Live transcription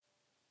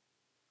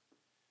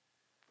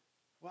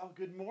Well,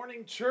 good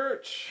morning,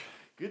 church.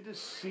 Good to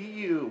see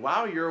you.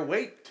 Wow, you're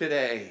awake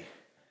today.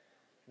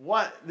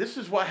 This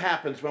is what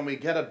happens when we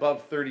get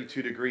above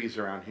 32 degrees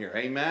around here.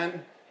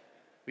 Amen.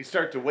 We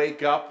start to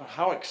wake up.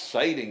 How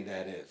exciting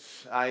that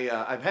is.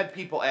 I've had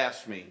people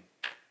ask me,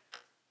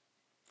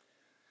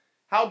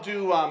 how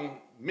do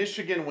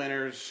Michigan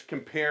winters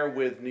compare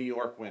with New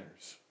York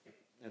winters?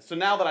 And so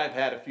now that I've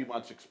had a few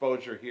months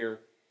exposure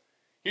here,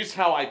 here's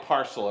how I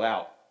parcel it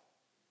out.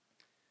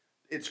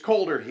 It's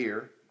colder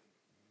here.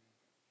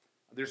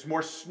 There's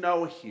more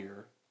snow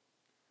here.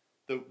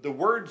 The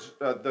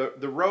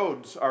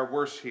roads are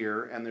worse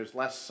here, and there's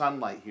less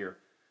sunlight here.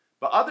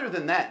 But other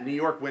than that, New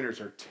York winters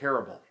are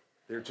terrible.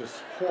 They're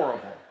just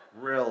horrible,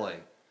 really.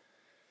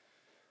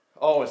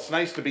 Oh, it's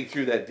nice to be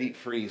through that deep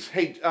freeze.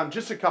 Hey,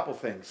 just a couple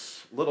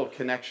things. Little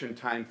connection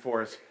time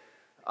for us.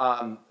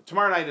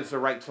 Tomorrow night is the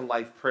Right to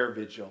Life prayer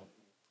vigil,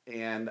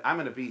 and I'm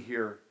going to be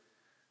here.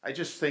 I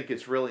just think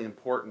it's really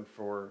important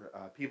for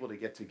people to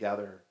get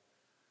together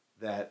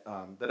that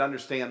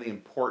understand the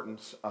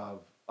importance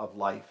of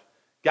life.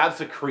 God's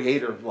the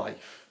creator of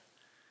life,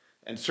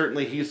 and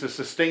certainly He's the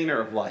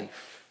sustainer of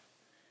life.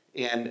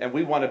 And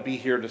we want to be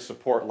here to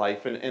support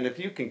life. And if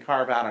you can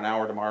carve out an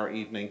hour tomorrow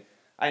evening,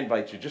 I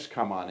invite you, just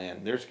come on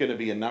in. There's going to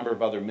be a number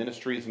of other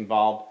ministries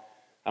involved.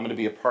 I'm going to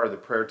be a part of the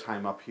prayer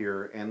time up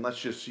here, and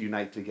let's just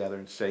unite together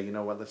and say, you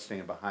know what, let's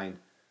stand behind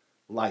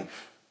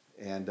life.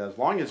 And as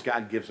long as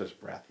God gives us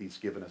breath, He's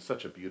given us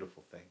such a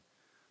beautiful thing.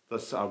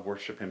 Let's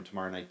worship Him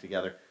tomorrow night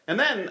together. And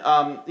then,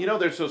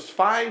 there's those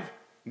 5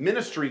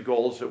 ministry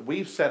goals that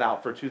we've set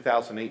out for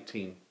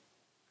 2018.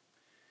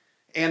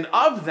 And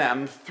of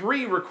them,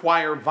 3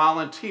 require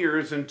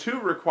volunteers and 2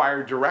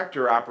 require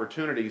director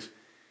opportunities.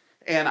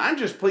 And I'm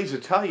just pleased to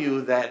tell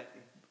you that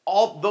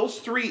all those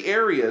 3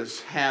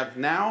 areas have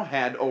now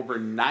had over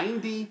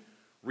 90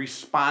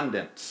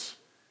 respondents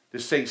to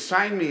say,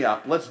 sign me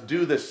up, let's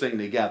do this thing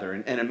together.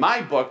 And in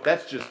my book,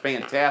 that's just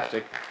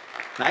fantastic.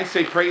 And I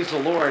say, praise the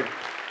Lord.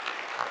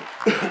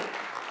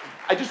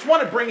 I just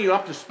want to bring you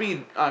up to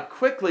speed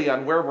quickly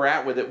on where we're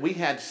at with it. We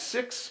had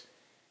 6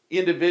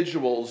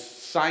 individuals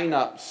sign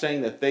up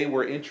saying that they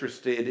were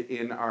interested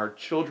in our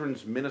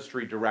children's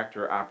ministry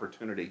director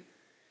opportunity.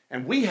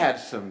 And we had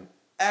some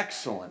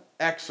excellent,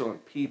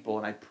 excellent people.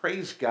 And I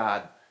praise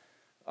God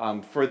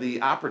for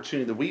the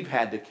opportunity that we've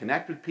had to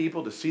connect with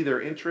people, to see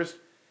their interest,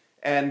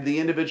 and the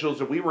individuals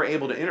that we were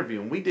able to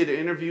interview. And we did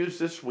interviews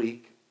this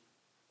week,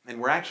 and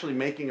we're actually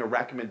making a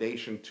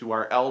recommendation to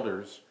our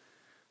elders.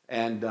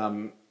 And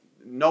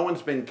no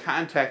one's been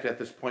contacted at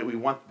this point. We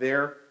want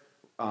their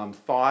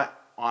thought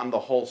on the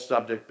whole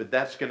subject, but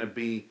that's going to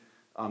be,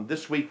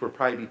 this week we'll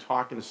probably be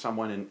talking to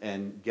someone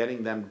and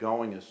getting them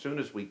going as soon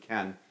as we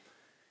can.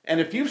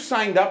 And if you've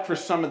signed up for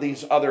some of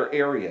these other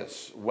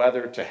areas,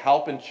 whether to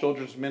help in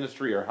children's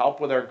ministry or help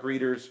with our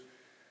greeters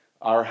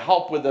or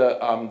help with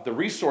the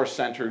resource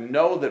center,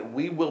 know that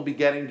we will be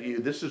getting to you.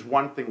 This is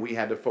one thing we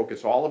had to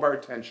focus all of our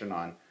attention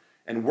on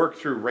and work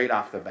through right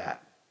off the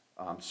bat.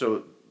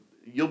 So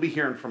you'll be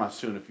hearing from us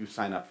soon if you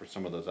sign up for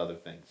some of those other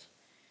things.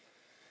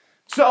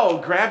 So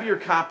grab your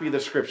copy of the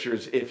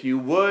scriptures if you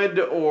would,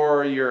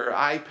 or your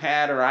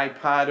iPad or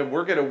iPod, and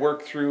we're going to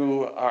work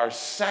through our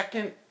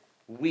second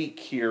week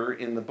here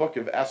in the book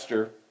of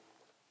Esther.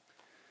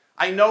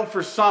 I know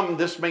for some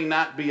this may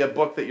not be a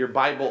book that your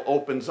Bible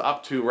opens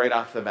up to right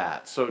off the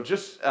bat. So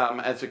just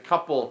as a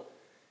couple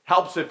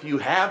helps, if you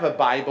have a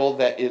Bible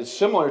that is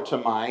similar to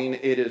mine,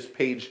 it is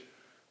page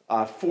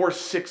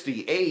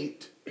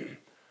 468.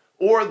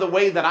 Or the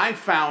way that I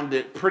found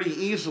it pretty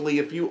easily,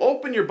 if you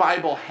open your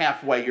Bible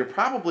halfway, you're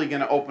probably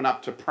going to open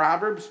up to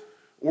Proverbs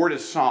or to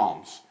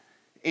Psalms.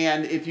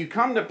 And if you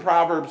come to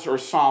Proverbs or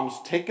Psalms,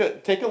 take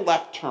a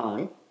left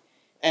turn,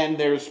 and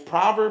there's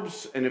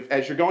Proverbs, and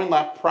as you're going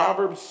left,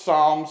 Proverbs,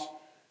 Psalms,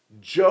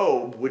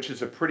 Job, which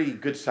is a pretty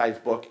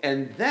good-sized book,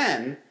 and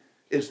then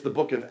is the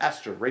book of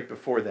Esther right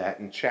before that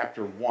in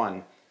chapter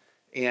 1.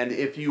 And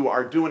if you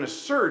are doing a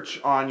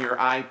search on your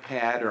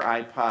iPad or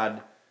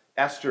iPod,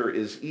 Esther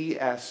is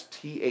E-S-T-H-E-R.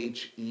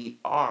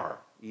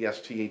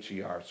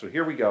 E-S-T-H-E-R. So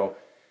here we go.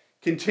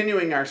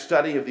 Continuing our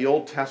study of the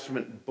Old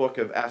Testament book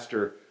of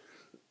Esther.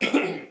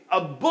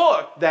 A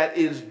book that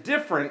is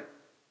different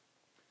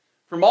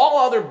from all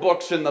other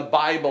books in the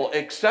Bible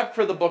except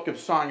for the book of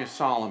Song of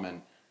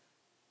Solomon,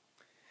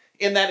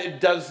 in that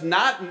it does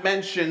not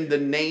mention the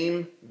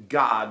name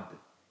God.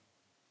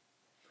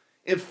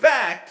 In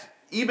fact,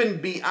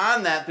 even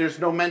beyond that, there's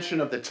no mention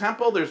of the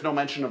temple, there's no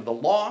mention of the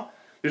law,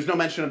 there's no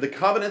mention of the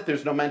covenant,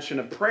 there's no mention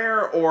of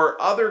prayer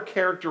or other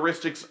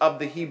characteristics of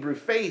the Hebrew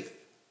faith.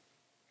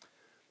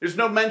 There's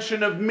no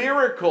mention of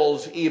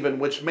miracles even,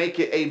 which make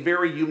it a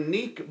very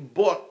unique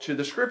book to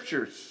the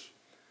scriptures.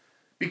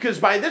 Because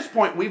by this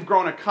point, we've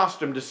grown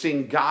accustomed to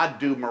seeing God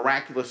do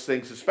miraculous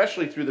things,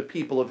 especially through the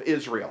people of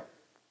Israel.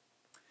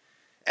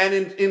 And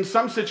in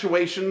some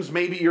situations,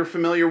 maybe you're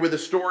familiar with a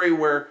story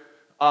where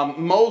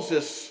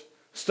Moses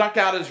stuck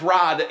out his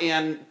rod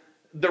and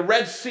the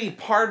Red Sea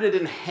parted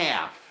in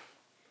half.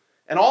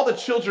 And all the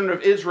children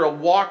of Israel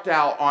walked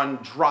out on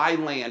dry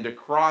land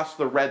across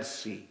the Red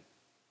Sea.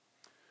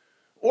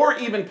 Or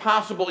even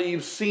possibly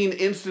you've seen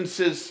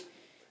instances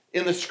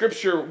in the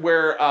scripture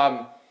where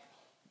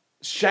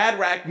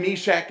Shadrach,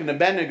 Meshach, and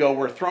Abednego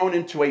were thrown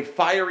into a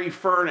fiery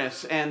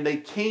furnace and they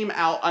came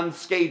out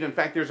unscathed. In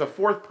fact, there's a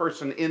fourth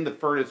person in the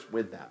furnace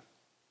with them.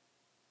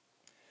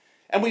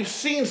 And we've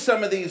seen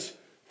some of these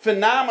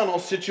phenomenal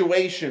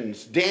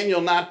situations.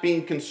 Daniel not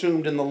being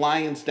consumed in the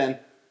lion's den.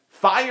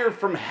 Fire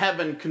from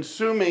heaven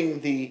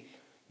consuming the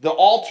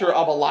altar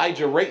of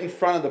Elijah right in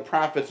front of the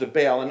prophets of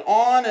Baal. And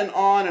on and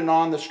on and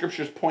on, the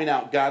scriptures point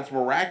out God's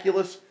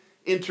miraculous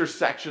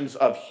intersections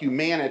of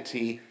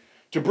humanity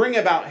to bring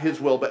about his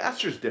will. But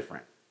Esther's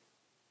different.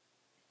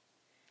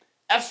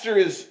 Esther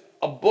is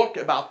a book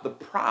about the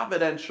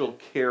providential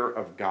care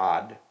of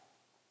God.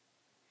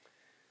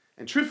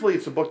 And truthfully,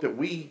 it's a book that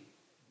me,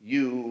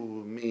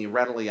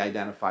 readily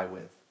identify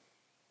with.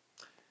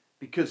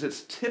 Because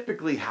it's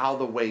typically how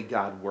the way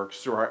God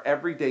works through our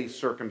everyday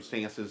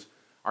circumstances,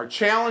 our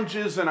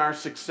challenges and our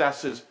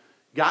successes.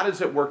 God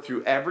is at work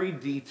through every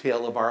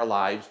detail of our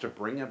lives to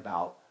bring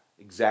about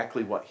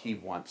exactly what he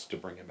wants to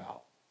bring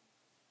about.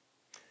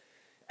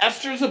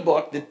 Esther is a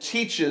book that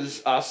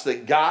teaches us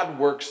that God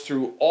works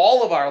through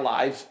all of our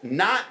lives,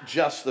 not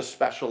just the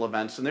special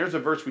events. And there's a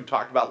verse we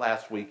talked about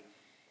last week.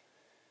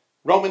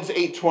 Romans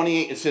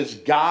 8:28, it says,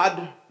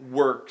 God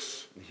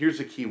works, and here's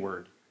the key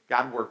word,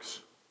 God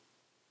works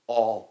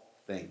all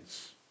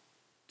things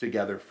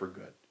together for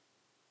good.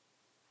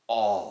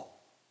 All.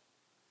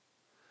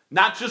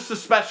 Not just the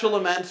special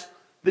events,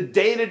 the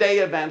day-to-day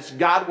events,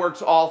 God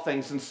works all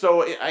things. And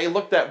so I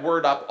looked that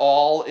word up,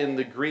 all, in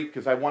the Greek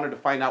because I wanted to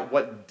find out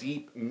what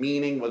deep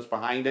meaning was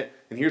behind it.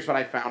 And here's what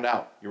I found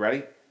out. You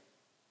ready?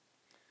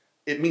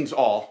 It means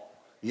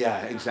all.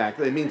 Yeah,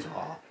 exactly. It means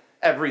all.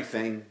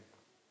 Everything.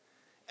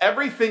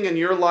 Everything in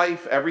your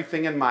life,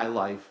 everything in my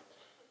life,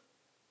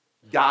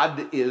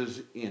 God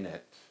is in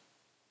it.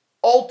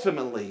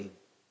 Ultimately,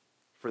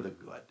 for the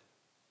good.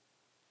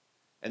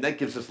 And that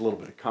gives us a little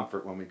bit of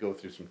comfort when we go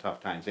through some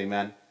tough times.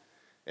 Amen?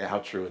 Yeah, how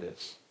true it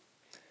is.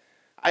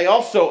 I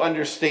also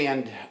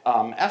understand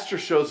Esther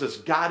shows us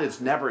God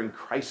is never in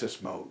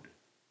crisis mode.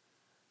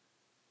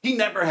 He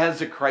never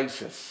has a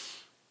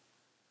crisis.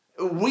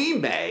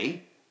 We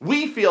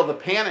feel the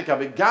panic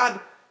of it. God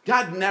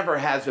never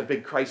has a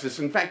big crisis.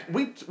 In fact,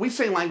 we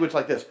say language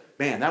like this,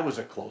 man, that was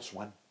a close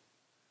one.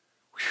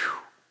 Whew.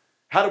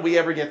 How did we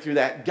ever get through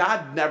that?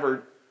 God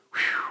never,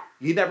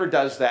 he never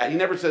does that. He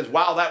never says,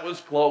 wow, that was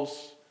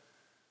close.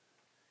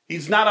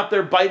 He's not up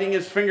there biting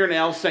his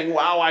fingernails saying,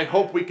 wow, I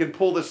hope we can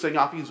pull this thing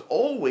off. He's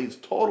always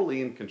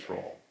totally in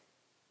control.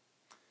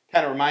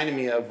 Kind of reminded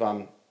me of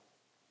a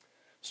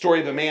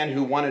story of a man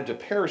who wanted to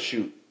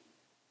parachute.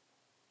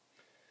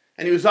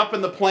 And he was up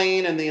in the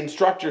plane and the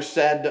instructor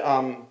said,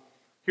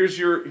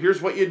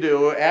 here's what you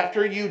do.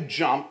 After you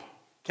jump,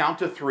 count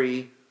to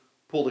 3,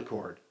 pull the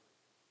cord.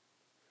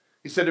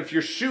 He said, if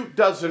your chute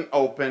doesn't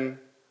open,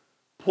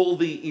 pull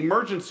the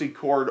emergency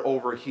cord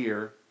over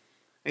here.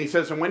 And he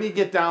says, and when you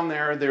get down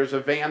there, there's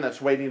a van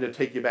that's waiting to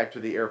take you back to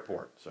the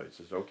airport. So he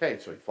says, okay.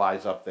 So he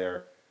flies up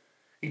there.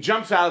 He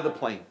jumps out of the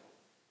plane.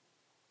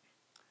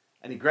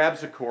 And he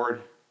grabs the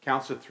cord,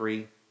 counts to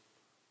 3.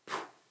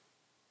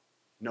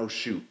 No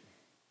chute.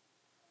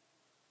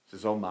 He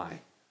says, oh my.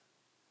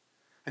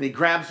 And he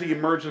grabs the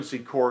emergency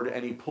cord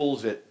and he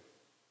pulls it.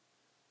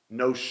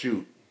 No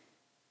chute.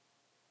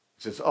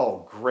 He says,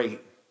 oh, great.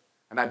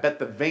 And I bet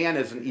the van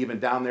isn't even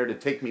down there to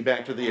take me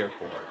back to the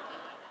airport.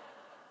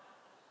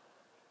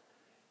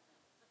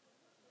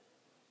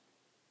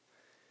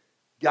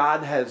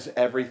 God has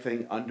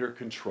everything under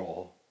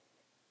control.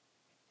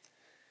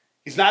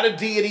 He's not a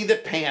deity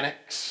that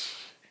panics.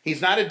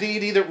 He's not a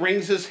deity that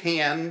wrings his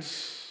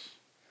hands.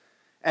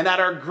 And at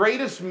our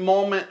greatest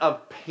moment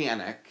of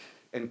panic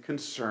and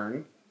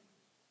concern,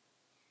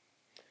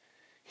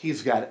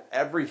 he's got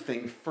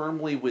everything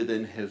firmly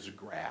within his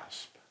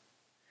grasp.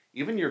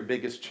 Even your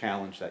biggest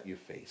challenge that you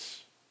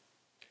face.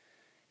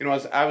 You know,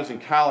 as I was in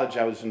college,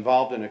 I was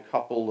involved in a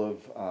couple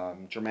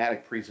of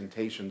dramatic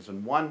presentations.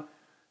 And one,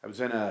 I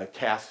was in a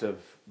cast of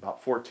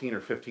about 14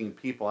 or 15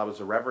 people. I was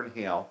a Reverend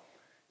Hale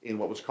in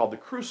what was called The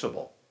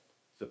Crucible.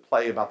 It's a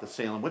play about the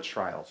Salem witch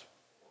trials.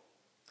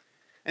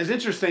 And it's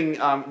interesting,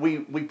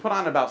 we put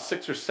on about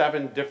 6 or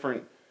 7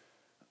 different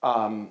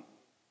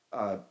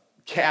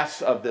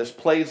casts of this,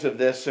 plays of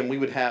this, and we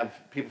would have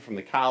people from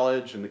the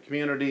college and the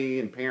community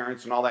and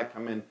parents and all that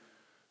come in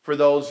for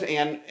those.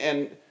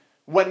 And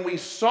when we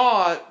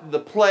saw the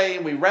play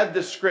and we read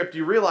the script,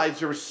 you realize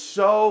there was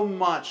so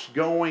much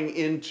going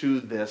into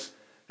this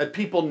that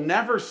people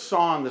never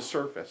saw on the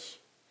surface.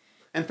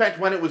 In fact,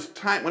 when it was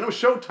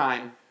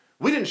showtime,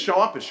 we didn't show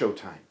up at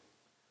showtime.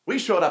 We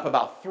showed up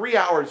about 3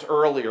 hours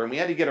earlier, and we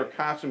had to get our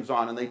costumes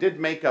on, and they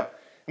did makeup,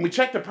 and we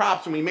checked the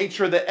props, and we made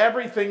sure that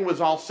everything was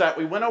all set.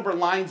 We went over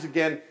lines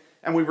again,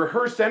 and we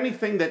rehearsed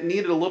anything that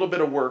needed a little bit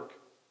of work.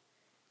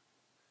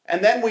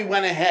 And then we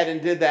went ahead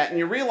and did that, and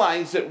you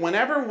realize that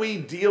whenever we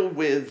deal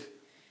with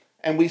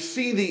and we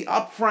see the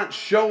upfront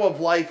show of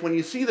life, when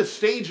you see the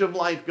stage of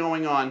life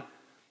going on,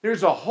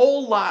 there's a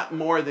whole lot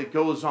more that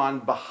goes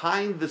on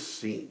behind the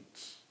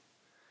scenes.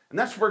 And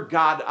that's where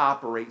God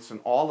operates in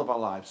all of our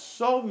lives.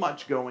 So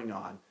much going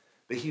on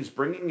that he's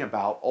bringing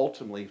about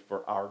ultimately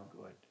for our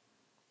good.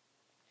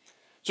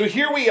 So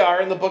here we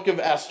are in the book of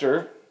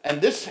Esther, and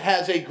this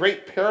has a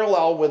great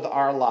parallel with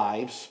our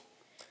lives.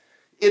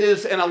 It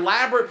is an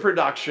elaborate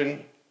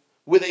production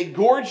with a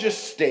gorgeous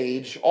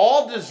stage,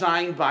 all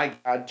designed by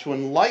God to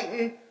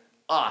enlighten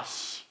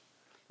us.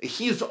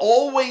 He's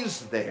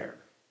always there.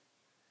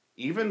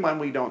 Even when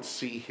we don't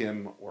see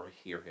him or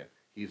hear him,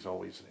 he's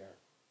always there.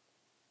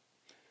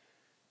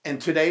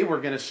 And today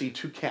we're going to see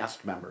two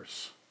cast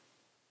members.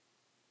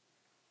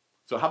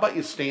 So how about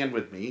you stand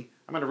with me?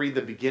 I'm going to read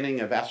the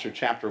beginning of Esther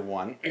chapter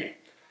 1.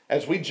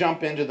 As we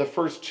jump into the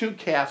first two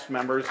cast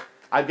members,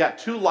 I've got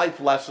two life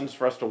lessons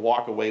for us to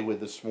walk away with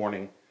this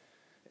morning.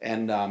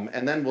 And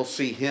then we'll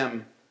see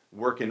him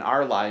work in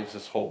our lives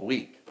this whole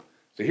week.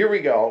 So here we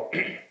go.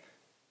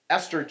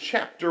 Esther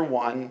chapter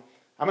 1.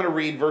 I'm going to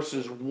read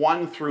verses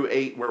 1 through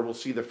 8 where we'll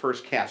see the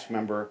first cast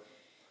member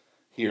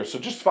here. So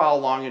just follow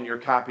along in your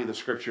copy of the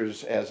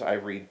scriptures as I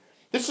read.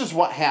 This is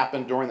what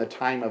happened during the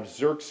time of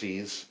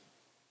Xerxes.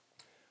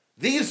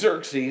 These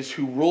Xerxes,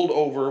 who ruled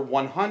over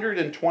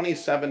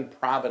 127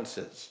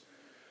 provinces,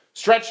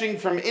 stretching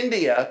from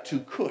India to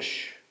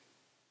Cush.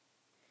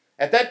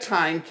 At that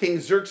time, King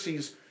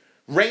Xerxes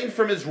reigned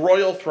from his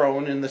royal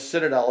throne in the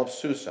citadel of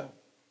Susa.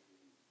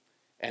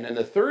 And in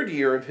the 3rd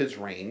year of his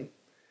reign,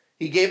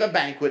 he gave a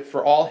banquet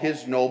for all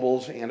his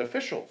nobles and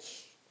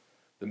officials,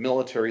 the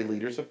military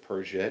leaders of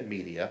Persia and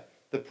Media,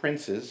 the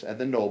princes and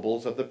the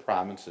nobles of the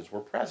provinces were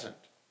present.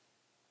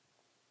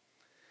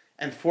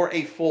 And for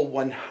a full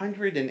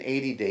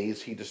 180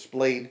 days he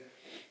displayed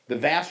the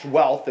vast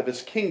wealth of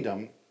his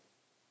kingdom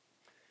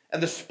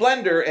and the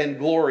splendor and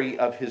glory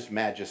of his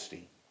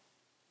majesty.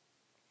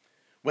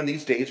 When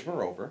these days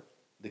were over,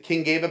 the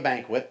king gave a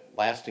banquet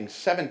lasting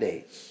 7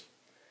 days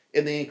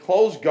in the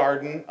enclosed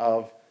garden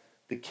of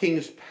the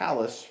king's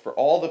palace for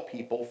all the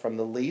people from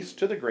the least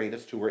to the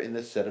greatest who were in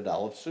the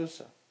citadel of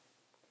Susa.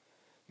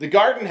 The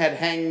garden had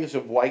hangings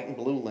of white and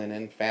blue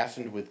linen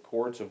fastened with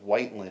cords of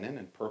white linen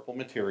and purple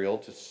material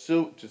to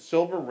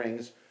silver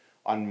rings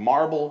on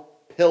marble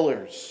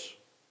pillars.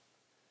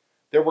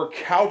 There were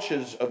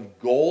couches of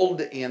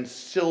gold and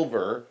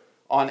silver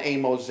on a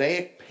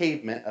mosaic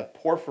pavement of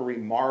porphyry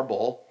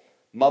marble,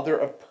 mother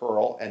of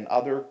pearl, and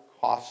other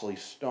costly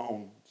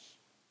stones.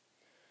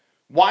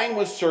 Wine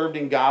was served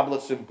in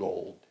goblets of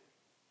gold,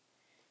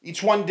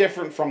 each one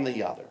different from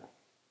the other,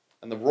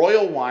 and the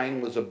royal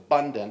wine was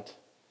abundant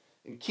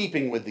in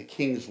keeping with the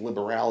king's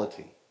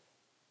liberality.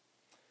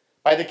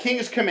 By the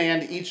king's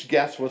command, each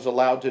guest was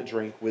allowed to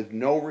drink with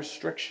no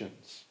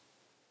restrictions,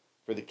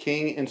 for the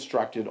king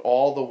instructed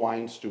all the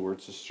wine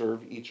stewards to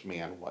serve each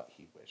man what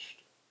he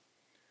wished.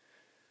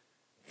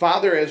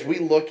 Father, as we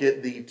look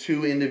at the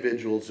two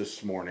individuals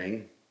this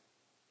morning,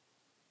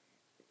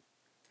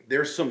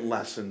 there's some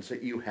lessons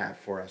that you have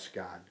for us,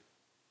 God.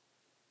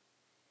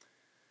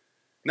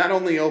 Not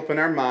only open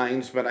our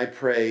minds, but I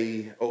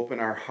pray open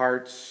our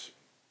hearts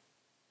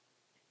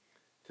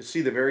to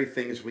see the very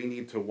things we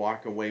need to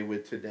walk away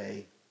with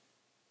today,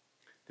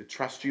 to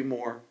trust you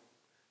more,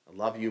 to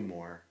love you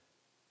more,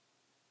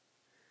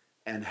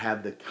 and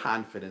have the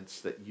confidence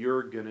that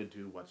you're going to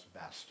do what's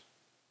best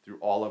through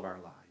all of our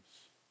lives.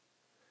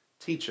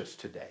 Teach us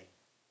today.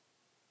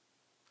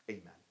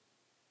 Amen.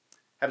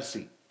 Have a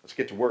seat. Let's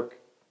get to work.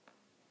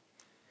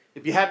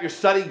 If you have your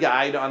study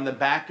guide on the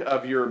back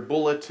of your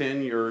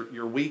bulletin,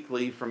 your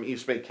weekly from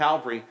East Bay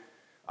Calvary,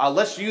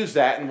 let's use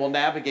that and we'll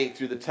navigate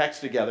through the text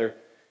together.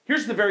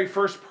 Here's the very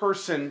first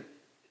person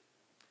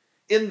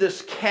in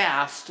this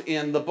cast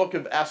in the book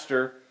of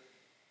Esther.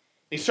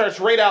 He starts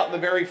right out in the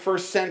very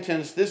first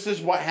sentence. This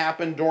is what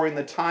happened during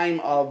the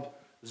time of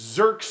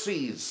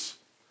Xerxes.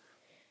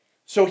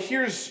 So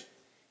here's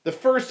the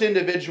first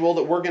individual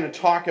that we're going to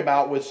talk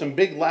about with some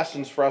big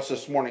lessons for us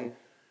this morning.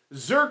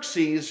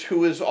 Xerxes,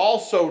 who is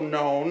also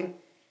known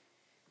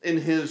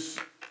in his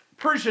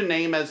Persian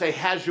name as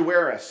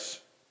Ahasuerus.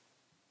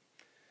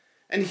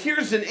 And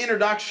here's an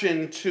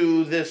introduction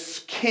to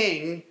this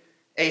king,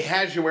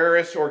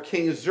 Ahasuerus, or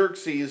King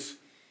Xerxes.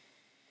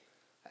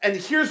 And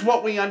here's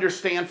what we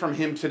understand from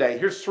him today.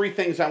 Here's 3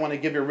 things I want to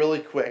give you really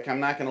quick. I'm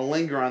not going to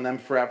linger on them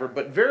forever.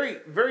 But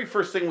very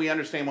first thing we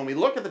understand when we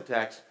look at the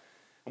text,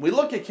 and we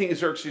look at King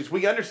Xerxes,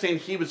 we understand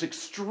he was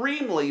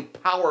extremely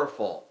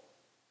powerful.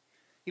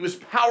 He was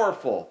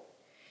powerful.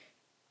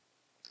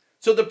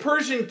 So the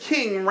Persian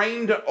king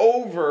reigned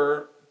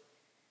over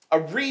a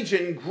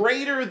region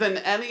greater than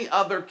any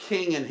other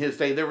king in his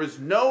day. There was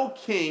no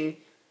king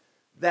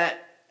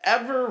that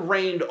ever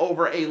reigned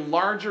over a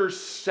larger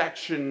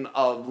section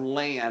of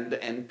land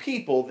and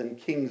people than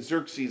King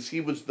Xerxes.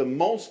 He was the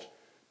most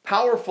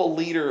powerful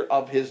leader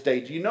of his day.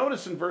 Do you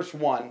notice in verse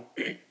 1,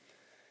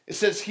 it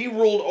says he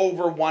ruled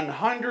over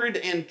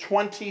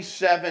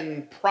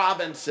 127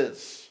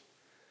 provinces,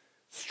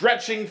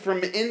 stretching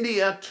from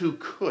India to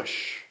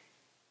Cush,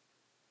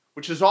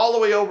 which is all the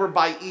way over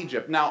by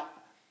Egypt. Now,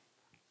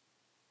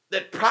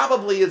 that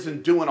probably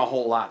isn't doing a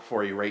whole lot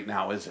for you right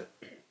now, is it?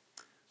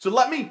 So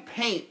let me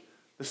paint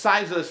the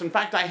size of this. In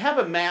fact, I have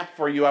a map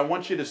for you. I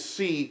want you to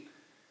see.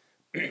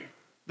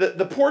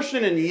 The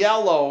portion in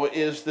yellow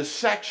is the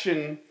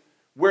section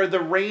where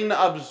the reign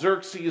of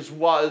Xerxes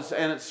was,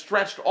 and it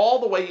stretched all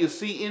the way. You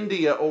see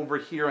India over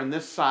here on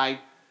this side,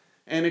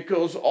 and it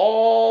goes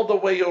all the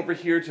way over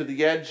here to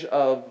the edge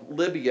of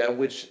Libya,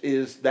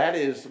 that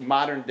is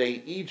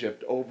modern-day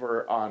Egypt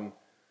over on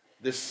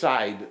this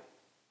side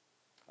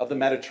of the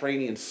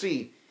Mediterranean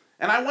Sea.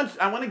 And I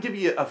want to give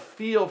you a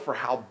feel for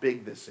how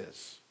big this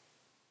is.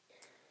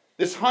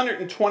 This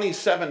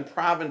 127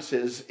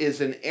 provinces is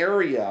an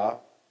area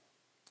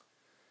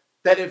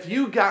that if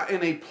you got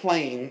in a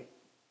plane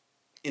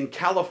in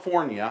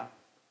California,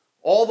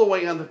 all the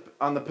way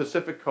on the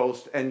Pacific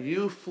coast, and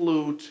you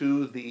flew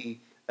to the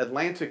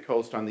Atlantic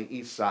coast on the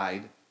east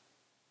side,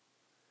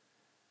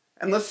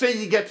 and let's say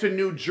you get to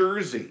New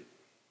Jersey.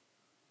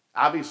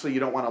 Obviously, you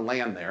don't want to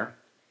land there.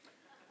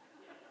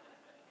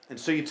 And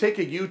so you take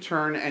a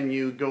U-turn and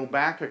you go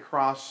back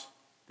across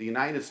the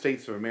United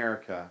States of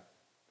America,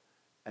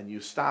 and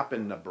you stop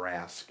in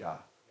Nebraska.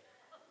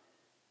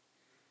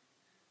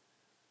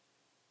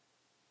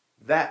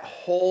 That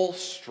whole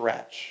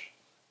stretch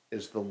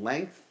is the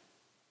length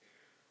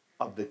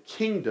of the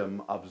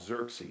kingdom of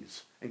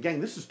Xerxes. And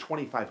gang, this is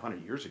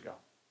 2,500 years ago.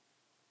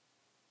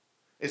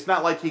 It's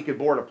not like he could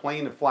board a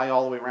plane and fly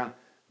all the way around.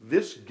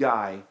 This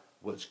guy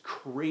was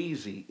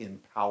crazy in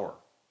power.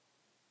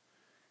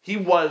 He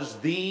was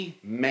the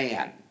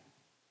man.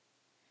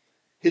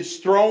 His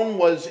throne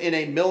was in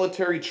a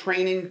military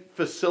training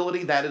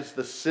facility, that is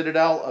the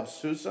citadel of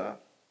Susa.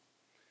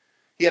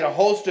 He had a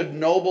host of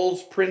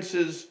nobles,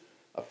 princes,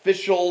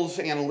 officials,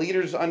 and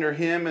leaders under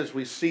him, as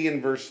we see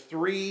in verse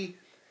 3.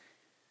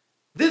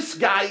 This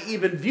guy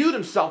even viewed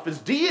himself as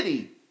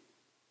deity.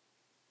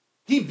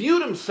 He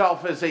viewed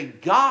himself as a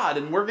god,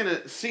 and we're going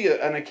to see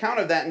an account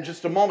of that in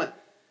just a moment.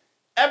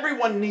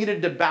 Everyone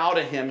needed to bow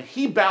to him.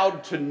 He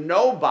bowed to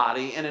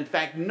nobody, and in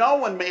fact, no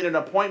one made an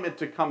appointment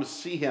to come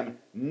see him.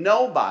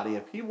 Nobody.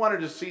 If he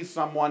wanted to see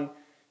someone,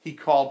 he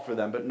called for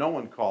them, but no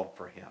one called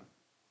for him.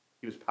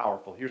 He was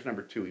powerful. Here's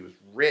number 2. He was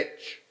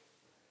rich.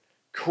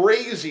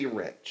 Crazy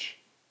rich.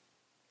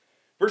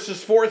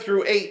 Verses 4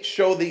 through 8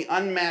 show the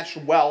unmatched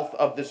wealth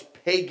of this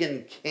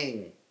pagan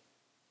king.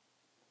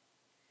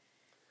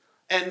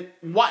 And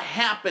what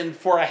happened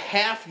for a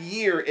half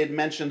year, it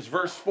mentions,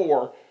 verse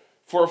 4,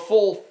 for a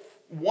full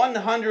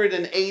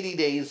 180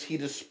 days, he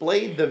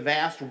displayed the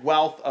vast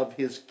wealth of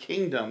his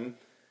kingdom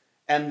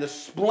and the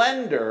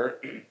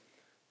splendor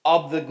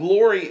of the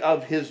glory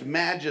of his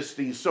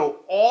majesty. So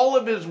all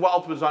of his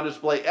wealth was on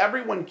display.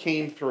 Everyone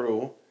came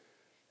through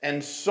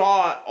and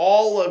saw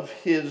all of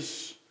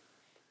his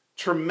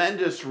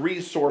tremendous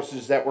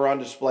resources that were on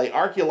display.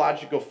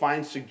 Archaeological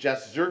finds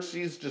suggest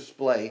Xerxes'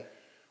 display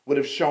would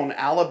have shown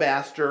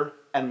alabaster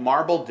and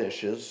marble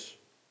dishes,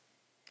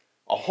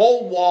 a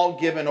whole wall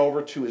given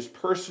over to his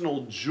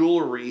personal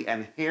jewelry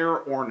and hair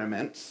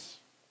ornaments,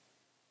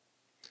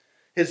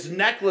 his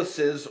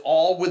necklaces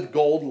all with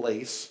gold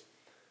lace,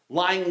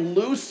 lying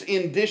loose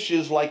in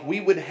dishes like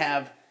we would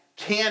have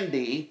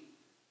candy,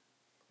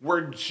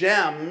 were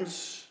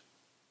gems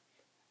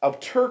of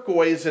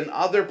turquoise and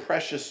other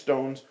precious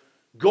stones.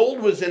 Gold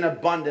was in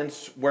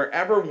abundance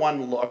wherever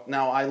one looked.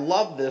 Now, I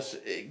love this.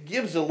 It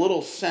gives a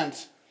little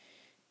sense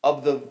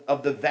of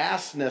the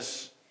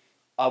vastness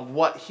of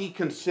what he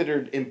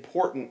considered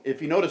important.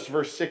 If you notice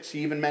verse 6, he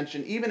even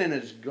mentioned, even in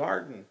his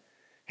garden,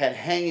 had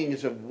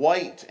hangings of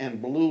white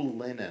and blue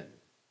linen,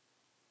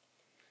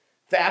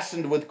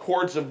 fastened with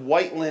cords of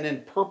white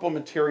linen, purple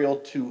material,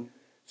 to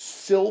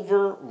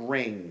silver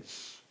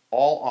rings,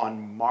 all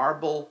on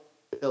marble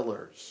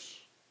pillars.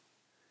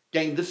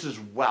 Gang, this is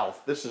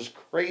wealth. This is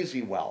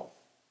crazy wealth.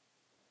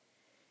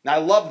 Now, I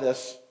love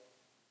this.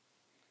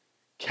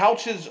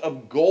 Couches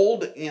of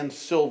gold and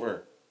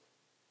silver.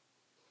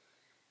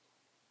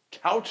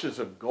 Couches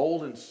of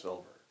gold and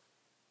silver.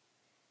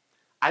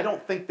 I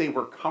don't think they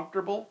were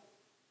comfortable,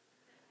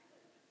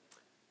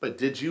 but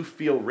did you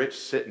feel rich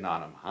sitting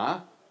on them,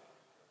 huh?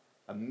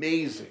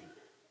 Amazing.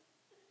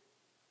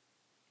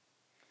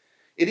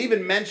 It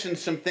even mentions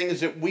some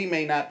things that we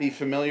may not be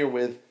familiar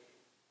with.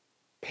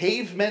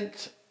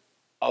 Pavement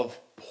of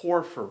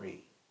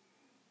porphyry.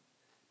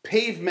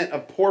 Pavement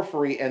of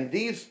porphyry. And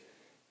these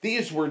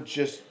were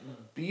just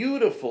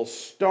beautiful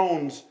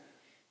stones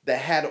that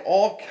had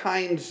all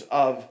kinds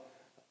of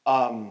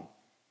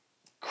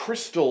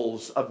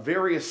crystals of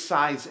various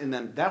size in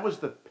them. That was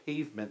the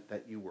pavement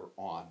that you were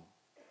on.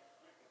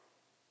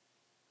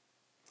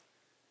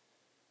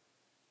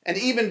 And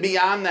even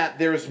beyond that,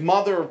 there's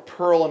mother of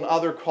pearl and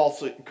other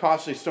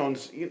costly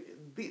stones.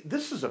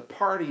 This is a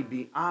party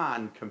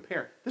beyond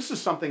compare. This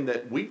is something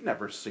that we've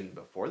never seen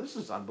before. This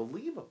is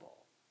unbelievable.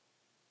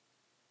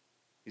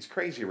 He's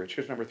crazy rich.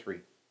 Here's number 3.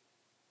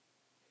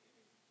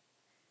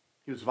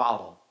 He was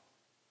volatile.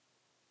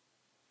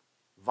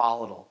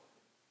 Volatile.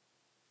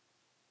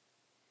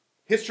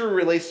 History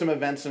relates some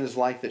events in his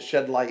life that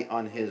shed light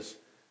on his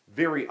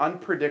very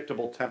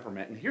unpredictable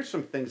temperament. And here's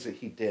some things that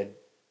he did.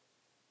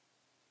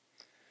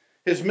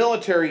 his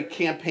military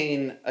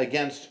campaign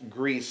against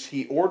Greece,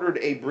 he ordered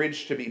a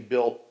bridge to be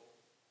built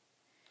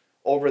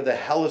over the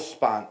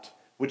Hellespont,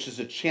 which is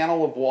a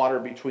channel of water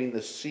between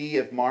the Sea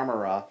of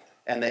Marmara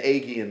and the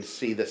Aegean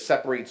Sea that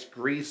separates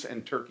Greece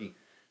and Turkey.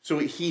 So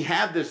he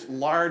had this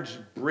large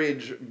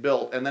bridge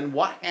built, and then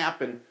what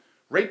happened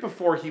right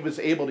before he was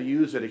able to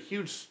use it, a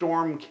huge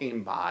storm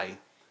came by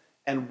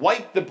and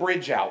wiped the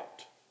bridge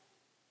out.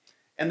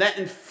 And that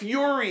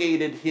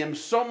infuriated him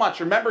so much.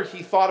 Remember,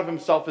 he thought of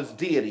himself as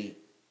deity.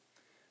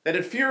 That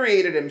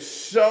infuriated him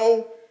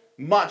so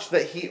much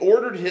that he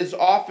ordered his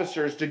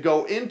officers to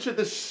go into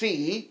the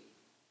sea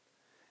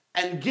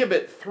and give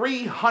it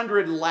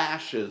 300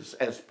 lashes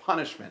as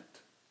punishment.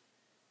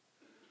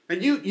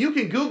 And you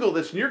can Google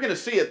this and you're going to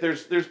see it.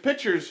 There's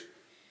pictures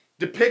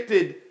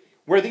depicted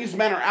where these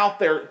men are out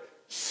there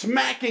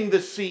smacking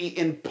the sea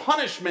in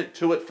punishment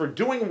to it for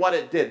doing what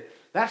it did.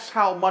 That's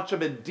how much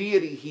of a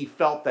deity he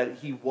felt that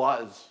he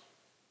was.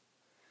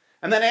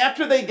 And then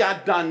after they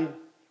got done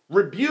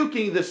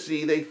rebuking the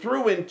sea, they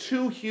threw in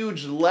 2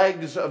 huge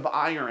legs of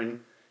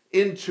iron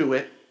into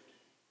it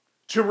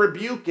to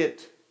rebuke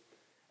it.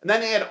 And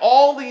then they had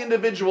all the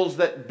individuals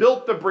that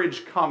built the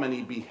bridge come, and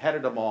he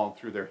beheaded them all and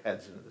threw their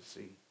heads into the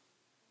sea.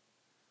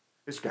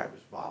 This guy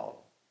was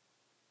volatile.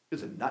 He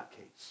was a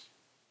nutcase.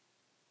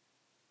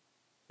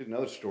 Here's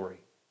another story.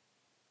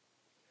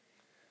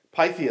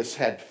 Pythias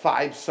had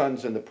 5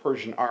 sons in the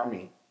Persian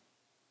army.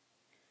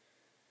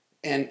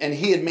 And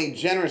he had made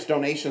generous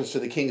donations to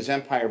the king's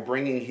empire,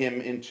 bringing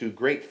him into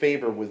great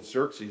favor with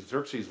Xerxes.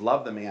 Xerxes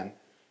loved the man.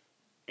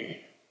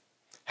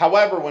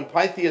 However, when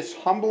Pythias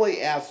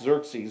humbly asked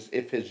Xerxes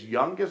if his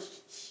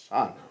youngest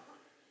son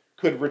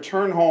could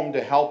return home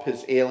to help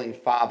his ailing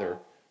father,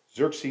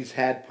 Xerxes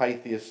had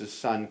Pythias'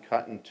 son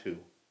cut in 2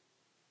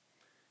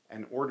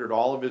 and ordered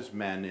all of his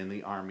men in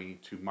the army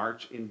to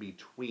march in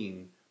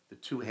between the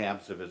 2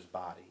 halves of his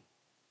body.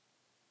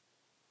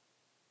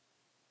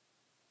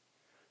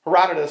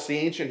 Herodotus, the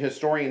ancient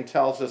historian,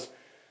 tells us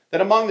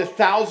that among the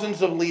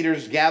thousands of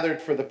leaders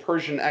gathered for the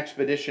Persian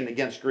expedition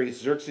against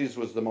Greece, Xerxes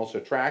was the most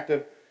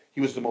attractive,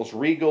 he was the most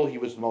regal, he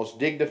was the most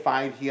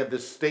dignified, he had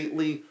this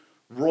stately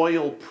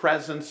royal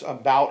presence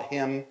about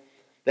him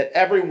that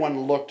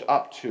everyone looked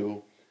up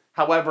to.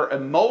 However,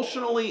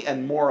 emotionally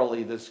and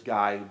morally, this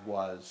guy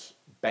was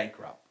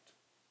bankrupt.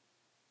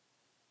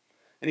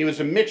 And he was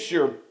a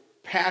mixture of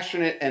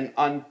passionate and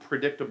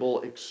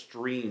unpredictable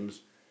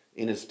extremes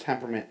in his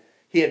temperament.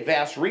 He had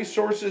vast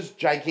resources,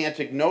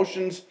 gigantic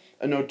notions,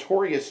 a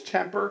notorious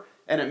temper,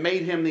 and it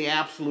made him the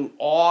absolute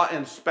awe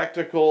and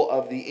spectacle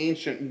of the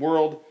ancient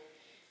world.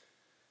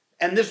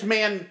 And this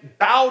man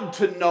bowed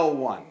to no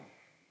one.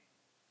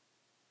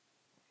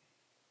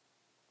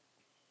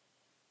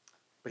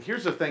 But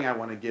here's the thing I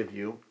want to give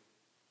you.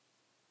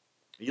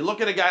 You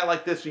look at a guy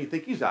like this and you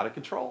think he's out of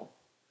control.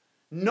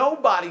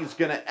 Nobody's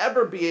going to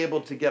ever be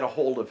able to get a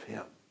hold of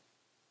him.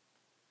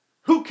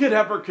 Who could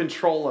ever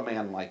control a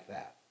man like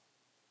that?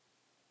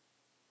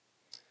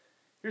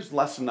 Here's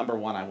lesson number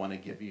 1 I want to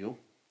give you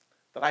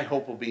that I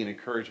hope will be an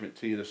encouragement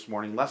to you this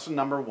morning. Lesson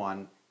number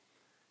 1,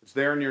 it's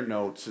there in your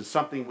notes, is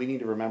something we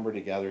need to remember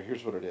together.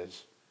 Here's what it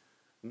is.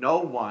 No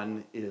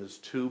one is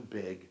too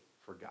big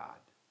for God.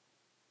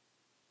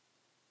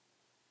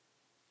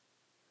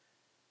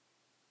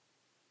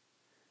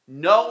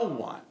 No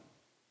one.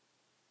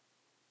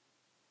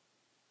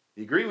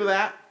 You agree with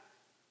that?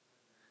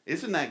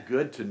 Isn't that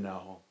good to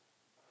know?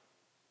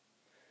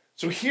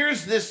 So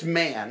here's this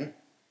man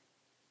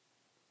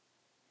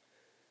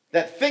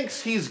that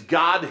thinks he's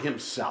God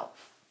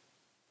himself.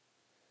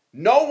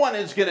 No one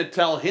is going to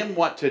tell him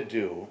what to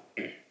do.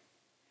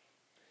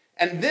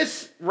 And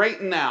this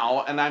right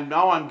now, and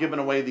I'm giving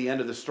away the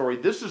end of the story,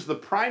 this is the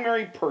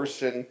primary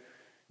person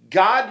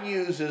God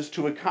uses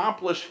to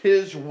accomplish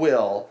his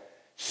will,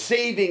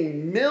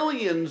 saving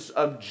millions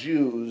of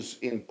Jews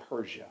in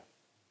Persia.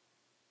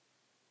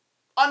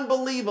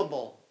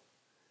 Unbelievable.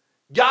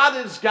 God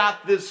has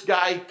got this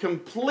guy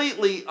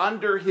completely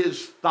under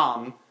his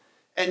thumb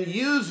and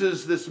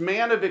uses this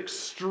man of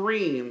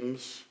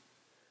extremes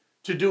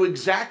to do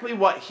exactly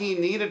what he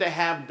needed to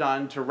have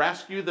done to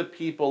rescue the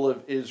people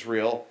of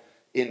Israel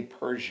in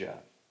Persia.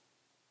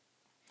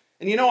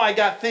 And you know, I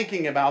got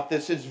thinking about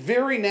this. It's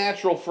very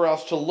natural for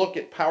us to look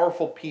at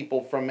powerful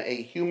people from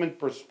a human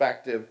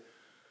perspective.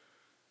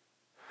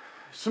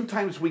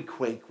 Sometimes we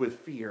quake with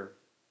fear.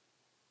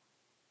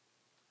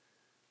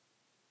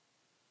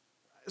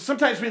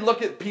 Sometimes we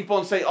look at people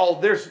and say, oh,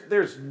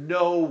 there's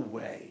no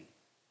way.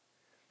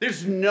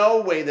 There's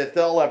no way that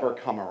they'll ever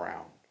come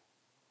around.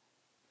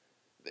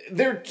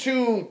 They're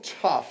too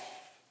tough.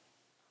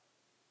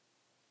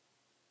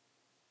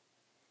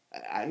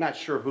 I'm not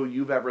sure who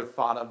you've ever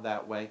thought of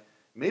that way.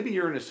 Maybe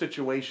you're in a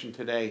situation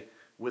today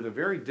with a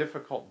very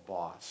difficult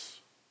boss.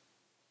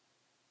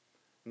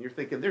 And you're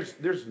thinking,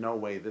 there's no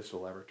way this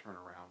will ever turn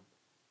around.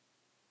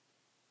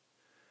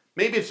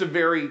 Maybe it's a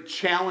very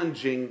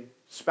challenging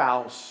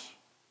spouse.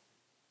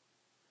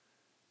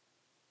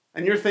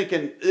 And you're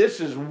thinking,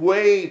 this is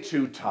way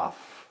too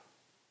tough.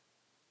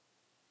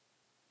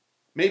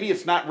 Maybe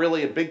it's not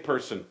really a big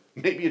person.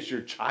 Maybe it's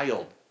your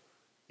child,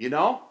 you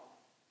know?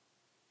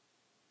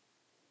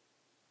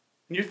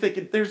 And you're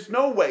thinking, there's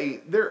no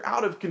way, they're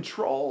out of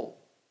control.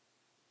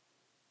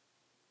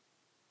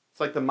 It's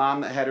like the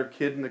mom that had her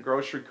kid in the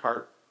grocery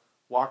cart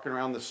walking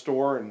around the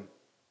store and the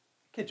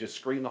kid just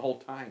screamed the whole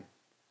time.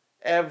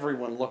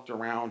 Everyone looked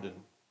around and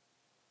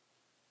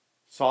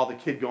saw the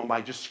kid going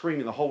by just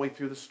screaming the whole way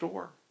through the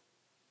store.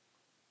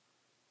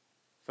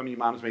 Some of you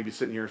moms may be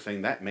sitting here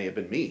saying, that may have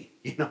been me,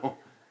 you know.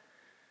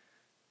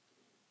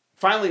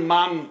 Finally,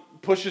 mom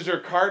pushes her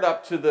cart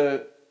up to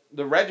the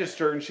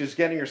register and she's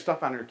getting her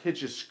stuff on. Her kid's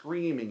just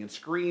screaming and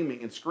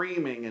screaming and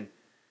screaming.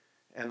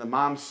 And the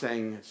mom's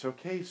saying, it's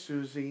okay,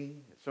 Susie.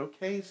 It's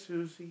okay,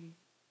 Susie.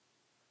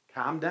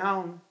 Calm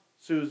down,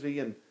 Susie.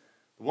 And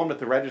the woman at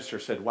the register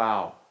said,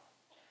 wow,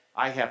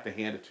 I have to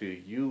hand it to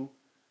you. You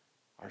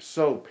are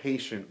so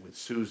patient with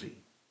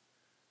Susie.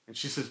 And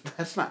she says,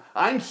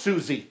 I'm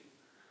Susie.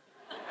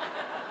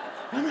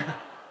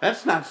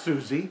 That's not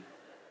Susie.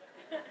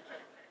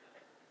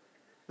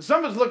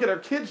 Some of us look at our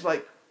kids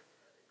like,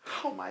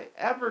 how am I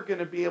ever going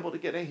to be able to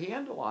get a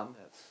handle on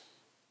this?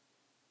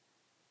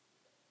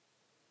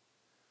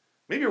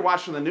 Maybe you're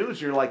watching the news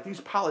and you're like, these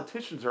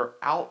politicians are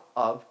out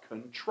of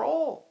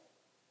control.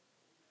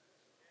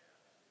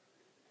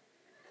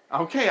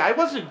 Okay, I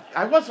wasn't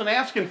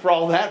asking for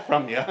all that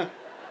from you.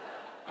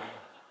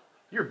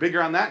 You're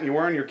bigger on that than you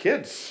were on your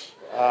kids.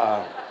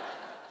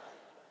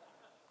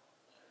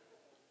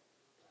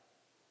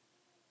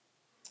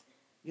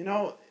 You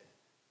know,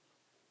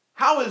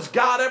 how is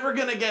God ever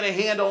going to get a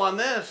handle on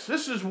this?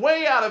 This is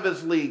way out of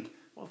his league.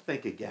 Well,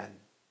 think again.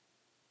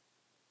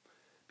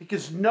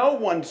 Because no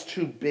one's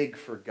too big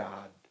for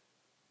God.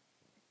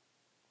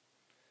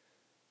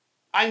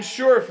 I'm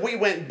sure if we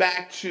went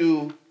back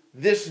to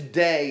this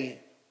day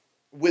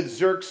with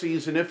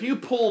Xerxes, and if you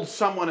pulled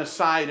someone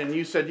aside and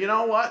you said, you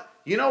know what?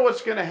 You know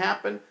what's going to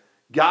happen?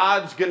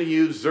 God's going to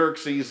use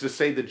Xerxes to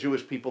save the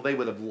Jewish people. They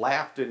would have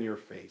laughed in your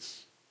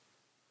face.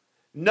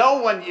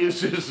 No one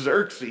uses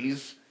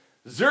Xerxes.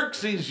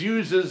 Xerxes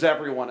uses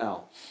everyone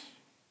else.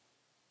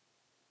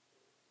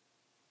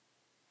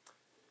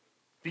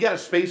 If you got a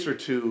space or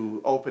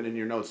two open in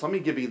your notes, let me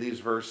give you these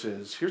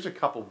verses. Here's a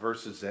couple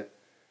verses that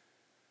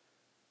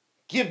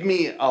give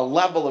me a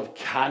level of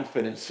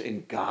confidence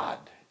in God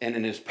and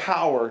in his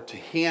power to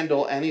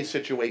handle any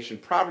situation.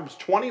 Proverbs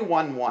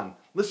 21:1.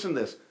 Listen to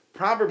this.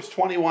 Proverbs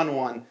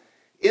 21:1.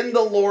 In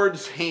the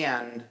Lord's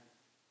hand,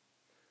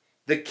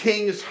 the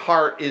king's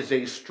heart is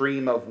a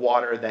stream of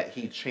water that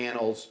he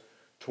channels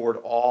toward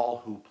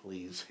all who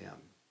please him.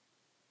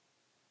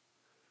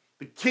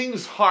 The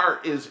king's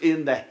heart is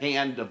in the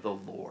hand of the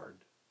Lord.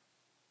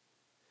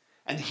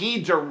 And he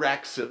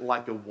directs it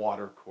like a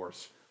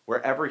watercourse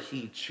wherever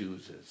he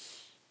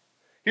chooses.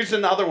 Here's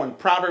another one,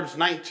 Proverbs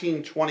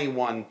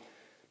 19:21.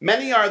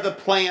 Many are the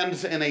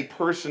plans in a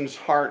person's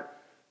heart,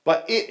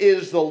 but it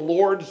is the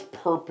Lord's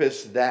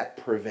purpose that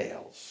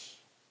prevails.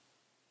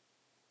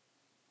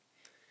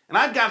 And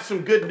I've got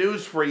some good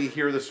news for you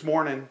here this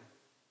morning.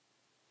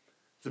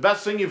 It's the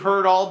best thing you've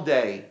heard all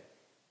day.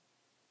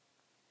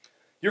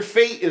 Your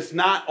fate is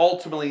not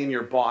ultimately in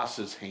your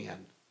boss's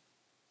hand,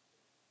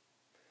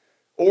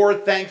 or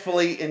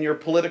thankfully in your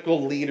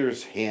political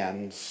leader's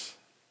hands,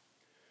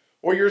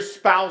 or your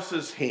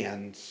spouse's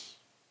hands,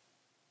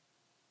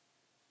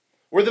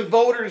 or the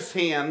voters'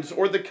 hands,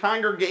 or the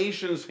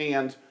congregation's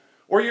hands,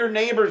 or your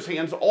neighbor's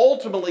hands.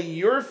 Ultimately,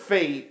 your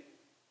fate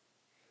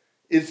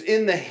is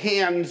in the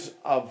hands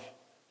of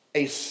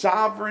a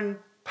sovereign,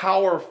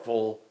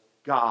 powerful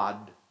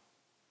God.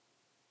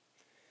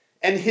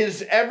 And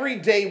his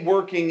everyday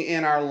working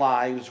in our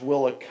lives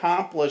will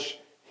accomplish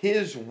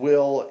his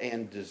will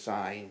and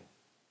design.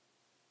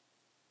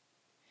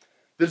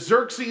 The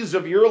Xerxes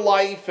of your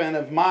life and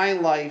of my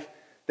life,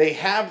 they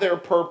have their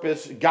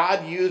purpose.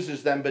 God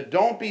uses them, but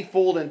don't be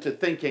fooled into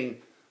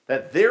thinking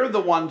that they're the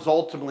ones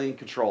ultimately in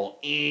control.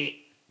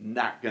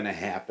 Not going to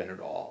happen at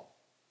all.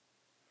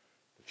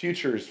 The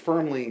future is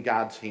firmly in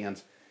God's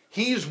hands.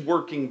 He's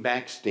working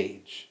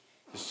backstage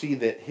to see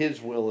that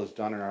his will is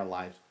done in our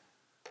lives.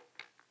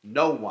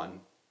 No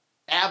one,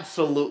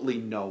 absolutely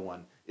no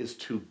one, is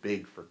too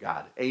big for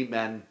God.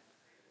 Amen.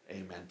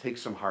 Amen. Take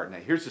some heart in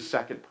that. Here's the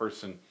second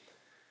person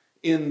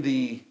in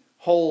the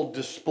whole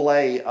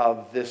display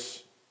of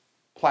this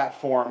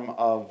platform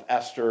of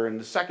Esther. And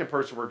the second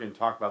person we're going to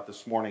talk about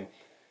this morning,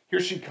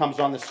 here she comes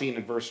on the scene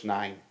in verse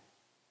 9.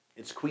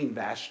 It's Queen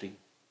Vashti.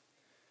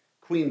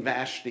 Queen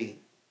Vashti.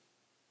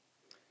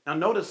 Now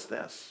notice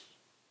this.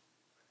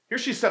 Here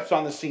she steps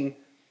on the scene,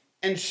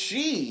 and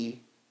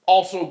she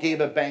also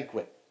gave a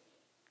banquet.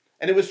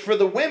 And it was for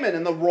the women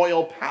in the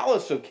royal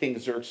palace of King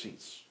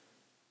Xerxes.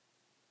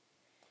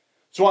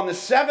 So on the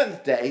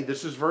seventh day,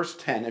 this is verse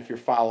 10 if you're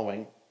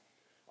following.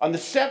 On the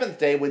seventh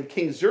day, when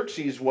King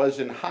Xerxes was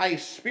in high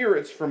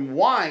spirits from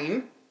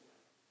wine,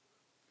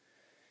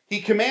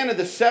 he commanded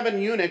the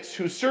 7 eunuchs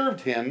who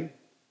served him,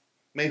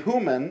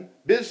 Mehuman,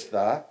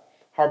 Biztha,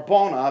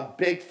 Harbona,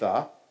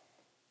 Bigtha,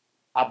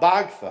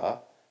 Abagtha,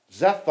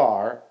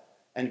 Zethar,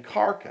 and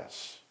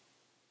Carcass,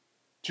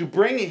 to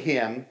bring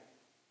him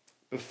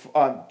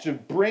to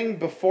bring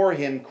before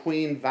him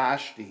Queen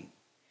Vashti,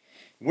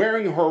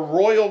 wearing her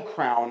royal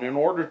crown in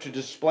order to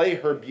display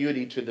her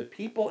beauty to the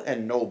people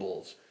and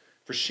nobles,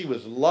 for she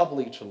was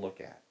lovely to look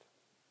at.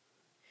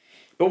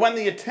 But when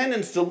the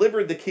attendants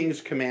delivered the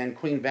king's command,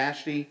 Queen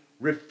Vashti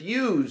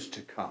refused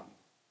to come.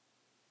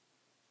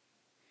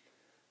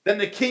 Then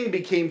the king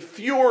became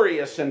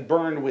furious and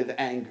burned with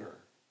anger.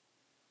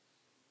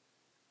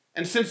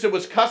 And since it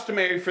was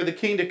customary for the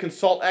king to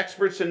consult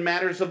experts in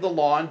matters of the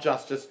law and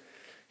justice,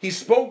 he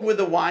spoke with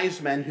the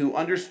wise men who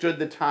understood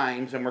the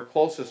times and were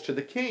closest to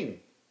the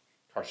king: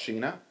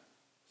 Tarshina,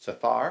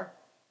 Sethar,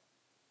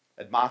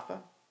 Admatha,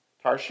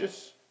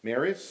 Tarshish,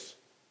 Meres,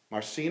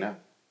 Marsina,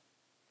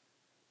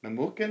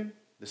 Memucan,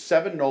 the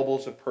 7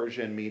 nobles of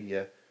Persia and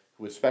Media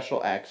who had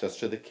special access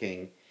to the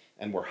king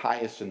and were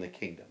highest in the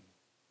kingdom.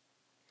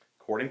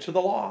 According to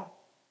the law,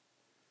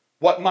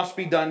 what must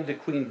be done to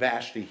Queen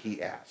Vashti,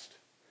 he asked.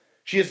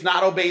 She has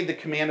not obeyed the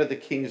command of the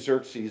king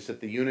Xerxes that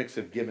the eunuchs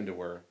have given to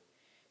her.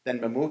 Then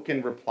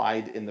Memucan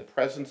replied, in the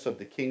presence of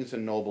the kings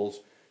and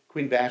nobles,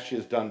 Queen Vashti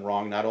has done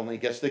wrong, not only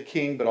against the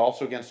king, but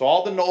also against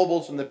all the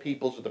nobles and the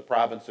peoples of the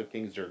province of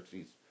King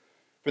Xerxes.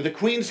 For the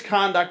queen's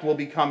conduct will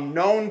become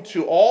known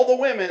to all the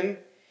women,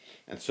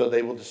 and so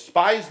they will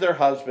despise their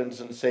husbands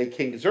and say,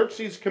 King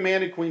Xerxes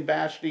commanded Queen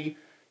Vashti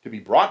to be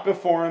brought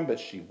before him, but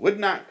she would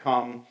not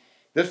come.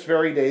 This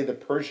very day, the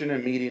Persian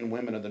and Median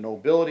women of the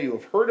nobility who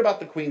have heard about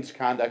the queen's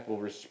conduct will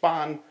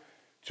respond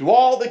to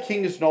all the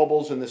king's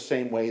nobles in the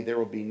same way. There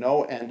will be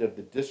no end of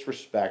the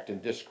disrespect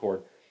and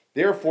discord.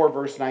 Therefore,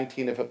 verse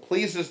 19, if it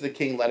pleases the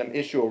king, let him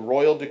issue a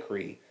royal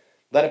decree.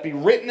 Let it be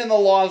written in the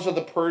laws of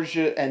the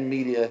Persia and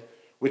Media,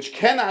 which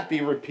cannot be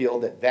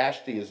repealed, that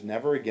Vashti is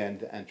never again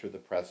to enter the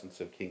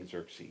presence of King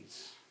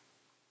Xerxes.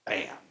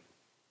 Bam.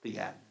 The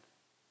end.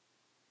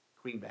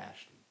 Queen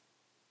Vashti.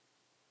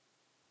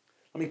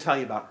 Let me tell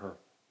you about her.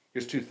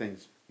 Here's 2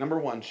 things. Number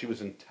 1, she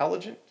was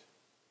intelligent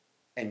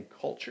and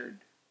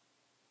cultured.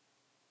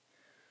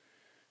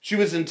 She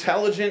was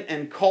intelligent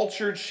and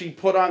cultured. She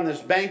put on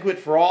this banquet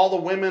for all the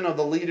women of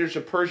the leaders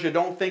of Persia.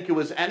 Don't think it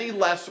was any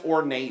less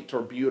ornate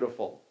or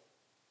beautiful.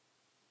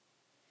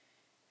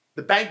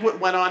 The banquet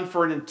went on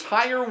for an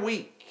entire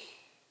week.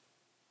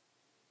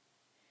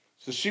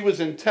 So she was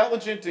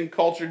intelligent and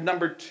cultured.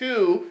 Number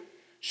 2,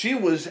 she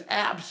was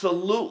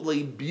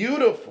absolutely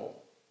beautiful.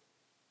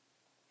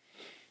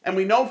 And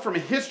we know from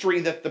history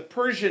that the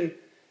Persian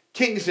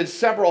kings had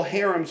several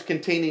harems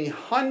containing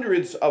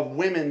hundreds of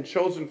women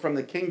chosen from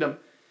the kingdom,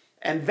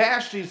 and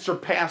Vashti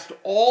surpassed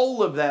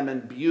all of them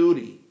in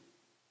beauty.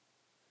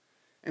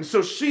 And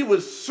so she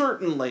was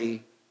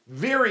certainly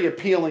very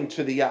appealing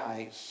to the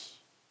eyes.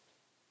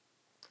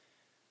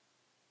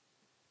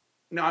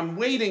 Now I'm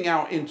wading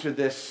out into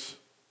this,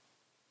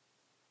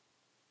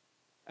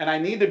 and I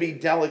need to be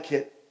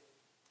delicate.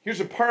 Here's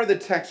a part of the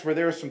text where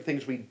there are some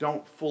things we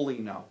don't fully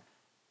know.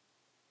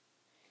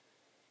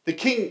 The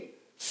king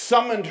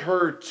summoned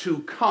her to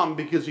come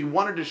because he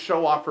wanted to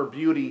show off her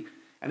beauty,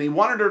 and he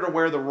wanted her to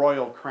wear the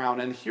royal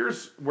crown. And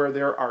here's where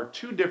there are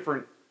 2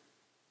 different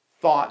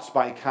thoughts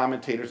by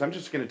commentators. I'm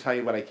just going to tell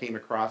you what I came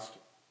across.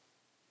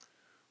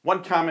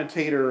 One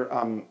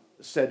commentator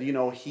said,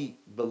 he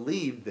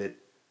believed that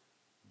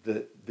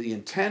the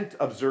intent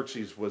of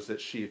Xerxes was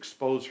that she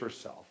expose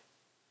herself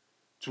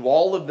to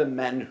all of the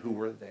men who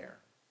were there.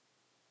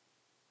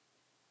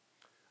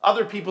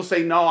 Other people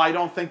say, no, I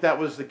don't think that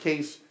was the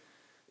case.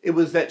 It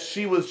was that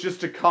she was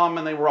just to come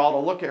and they were all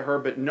to look at her,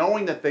 but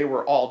knowing that they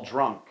were all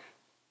drunk.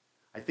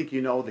 I think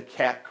the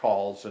cat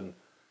calls and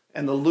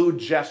the lewd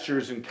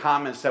gestures and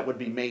comments that would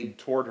be made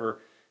toward her.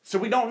 So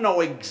we don't know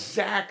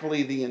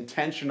exactly the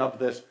intention of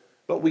this,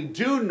 but we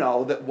do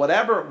know that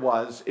whatever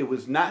it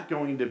was not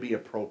going to be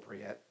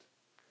appropriate.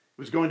 It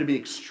was going to be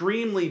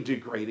extremely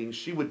degrading.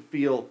 She would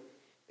feel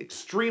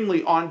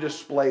extremely on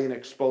display and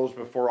exposed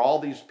before all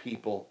these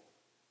people.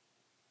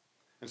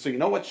 And so you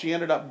know what she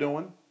ended up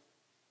doing?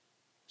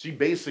 She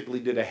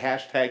basically did a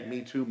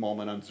 #MeToo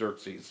moment on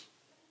Xerxes.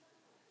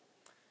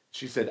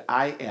 She said,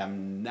 I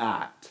am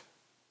not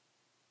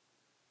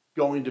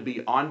going to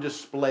be on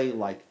display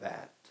like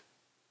that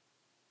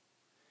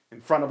in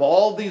front of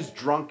all these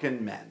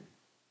drunken men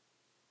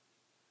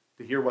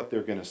to hear what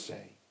they're going to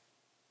say.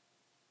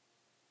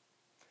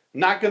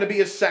 Not going to be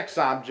a sex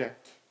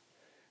object.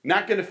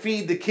 Not going to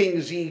feed the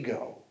king's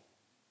ego.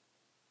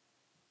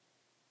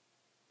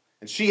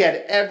 And she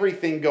had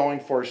everything going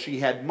for her. She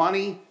had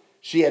money.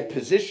 She had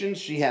position,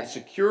 she had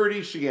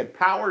security, she had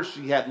power,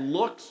 she had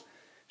looks,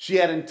 she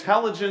had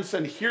intelligence.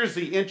 And here's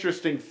the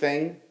interesting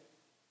thing,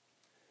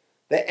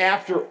 that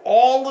after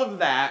all of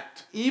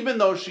that, even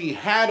though she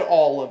had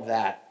all of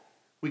that,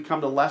 we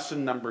come to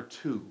lesson number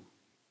 2.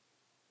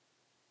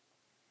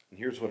 And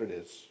here's what it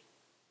is.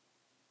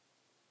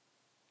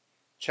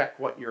 Check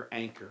what your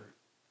anchor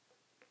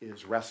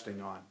is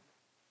resting on.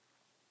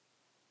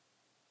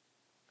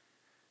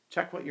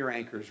 Check what your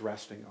anchor is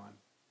resting on.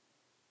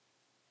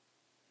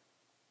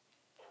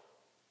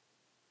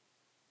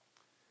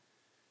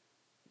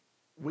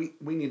 We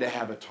need to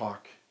have a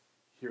talk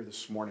here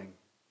this morning.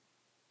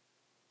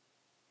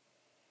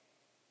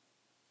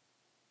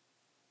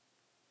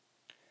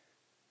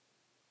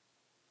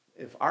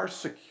 if our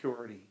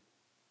security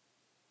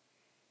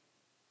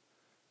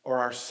or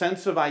our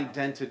sense of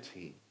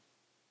identity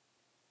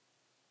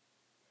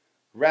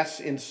rests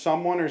in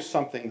someone or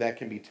something that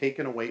can be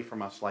taken away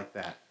from us like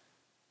that,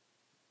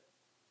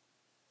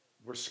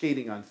 we're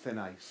skating on thin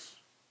ice.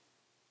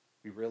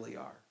 We really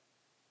are.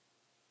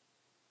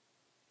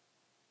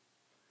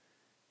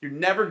 You're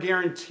never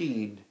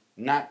guaranteed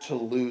not to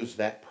lose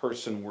that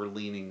person we're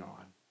leaning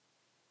on,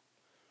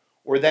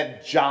 or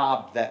that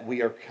job that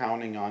we are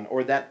counting on,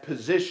 or that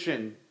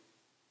position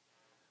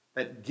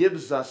that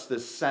gives us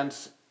this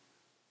sense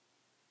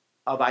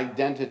of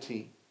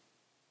identity,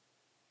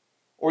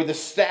 or the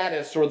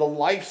status or the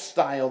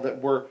lifestyle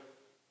that we're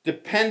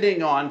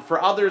depending on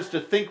for others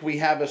to think we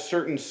have a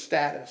certain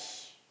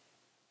status.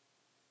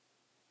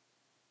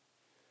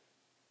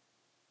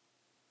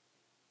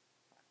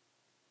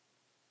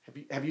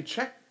 Have you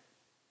checked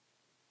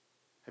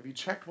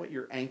what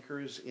your anchor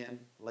is in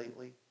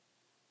lately?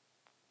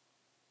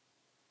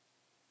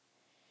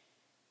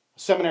 A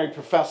seminary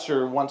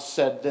professor once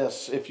said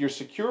this: if your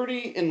security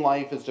in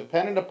life is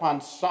dependent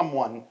upon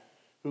someone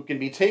who can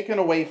be taken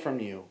away from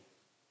you,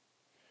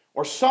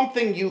 or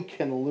something you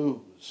can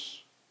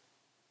lose,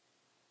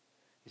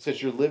 he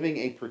says you're living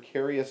a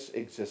precarious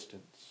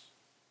existence.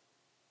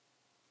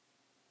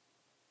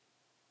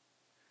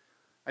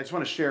 I just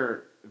want to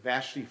share,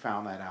 Vashti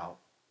found that out.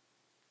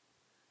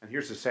 And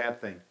here's the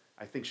sad thing.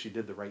 I think she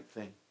did the right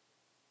thing.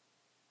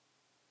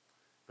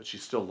 But she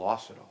still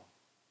lost it all.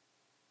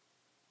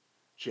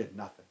 She had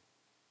nothing.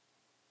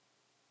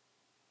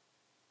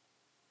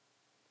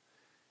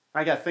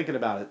 I got thinking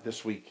about it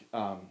this week.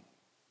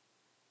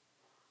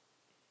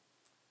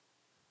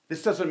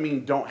 This doesn't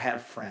mean don't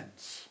have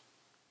friends.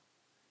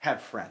 Have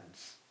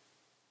friends.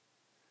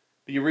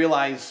 But you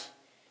realize,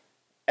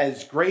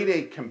 as great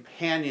a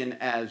companion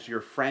as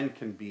your friend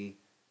can be,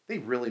 they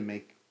really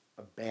make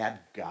a bad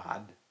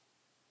God.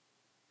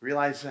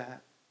 Realize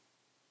that?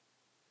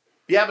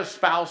 If you have a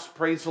spouse,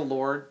 praise the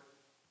Lord,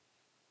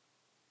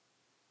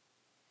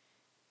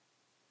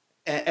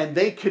 and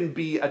they can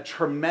be a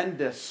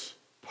tremendous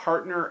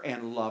partner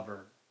and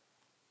lover,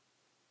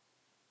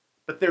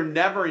 but they're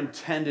never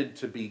intended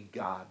to be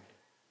God.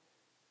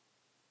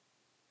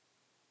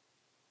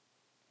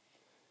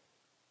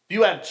 If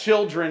you have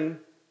children,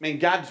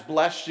 God's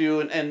blessed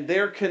you, and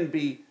there can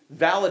be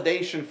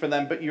validation for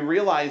them, but you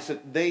realize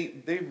that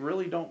they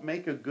really don't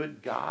make a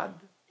good God.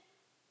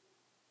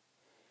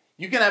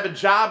 You can have a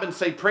job and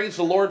say, praise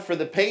the Lord for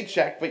the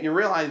paycheck, but you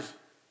realize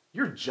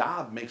your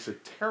job makes a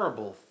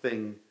terrible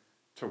thing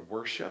to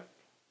worship.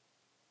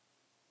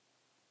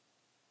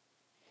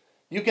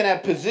 You can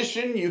have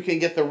position, you can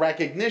get the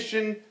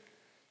recognition,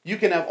 you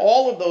can have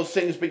all of those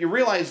things, but you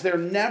realize they're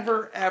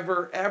never,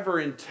 ever,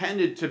 ever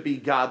intended to be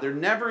God. They're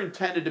never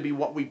intended to be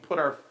what we put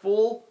our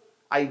full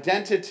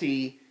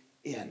identity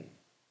in.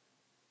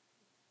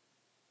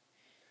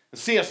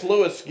 C.S.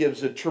 Lewis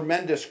gives a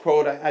tremendous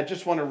quote. I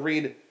just want to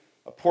read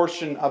a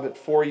portion of it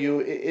for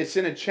you. It's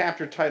in a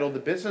chapter titled The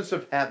Business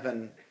of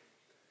Heaven,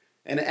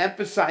 and it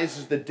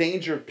emphasizes the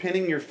danger of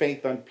pinning your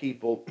faith on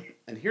people.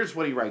 And here's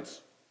what he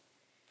writes.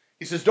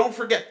 He says, don't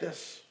forget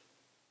this.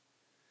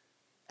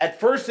 At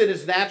first, it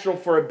is natural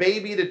for a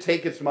baby to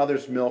take its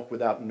mother's milk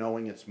without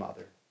knowing its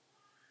mother.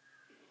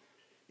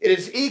 It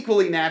is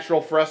equally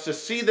natural for us to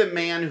see the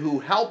man who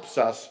helps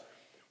us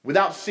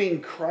without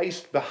seeing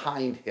Christ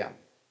behind him.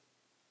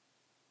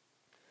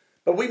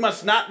 But we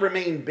must not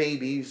remain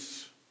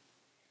babies.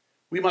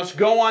 We must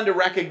go on to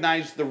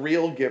recognize the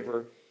real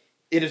giver.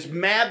 It is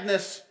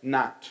madness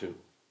not to.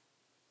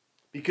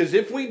 Because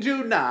if we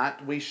do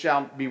not, we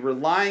shall be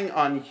relying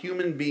on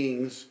human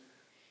beings,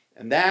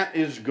 and that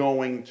is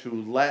going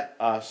to let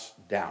us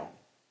down.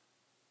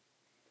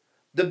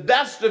 The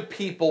best of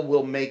people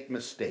will make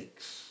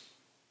mistakes.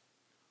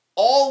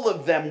 All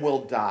of them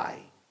will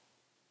die.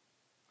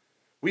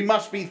 We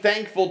must be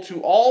thankful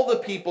to all the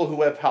people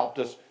who have helped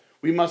us.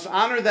 We must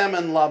honor them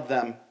and love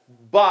them,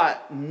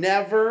 but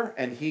never,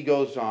 and he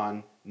goes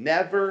on,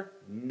 never,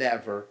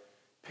 never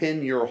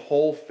pin your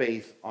whole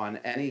faith on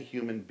any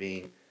human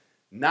being,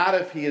 not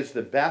if he is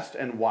the best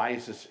and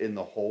wisest in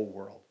the whole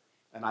world.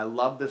 And I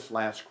love this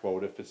last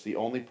quote, if it's the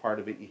only part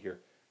of it you hear.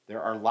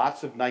 There are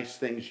lots of nice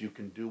things you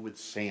can do with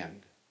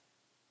sand,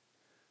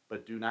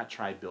 but do not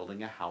try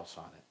building a house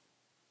on it.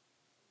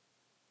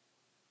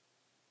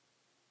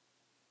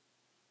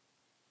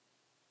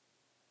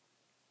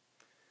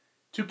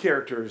 Two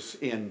characters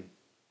in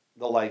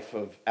the life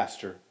of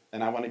Esther,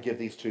 and I want to give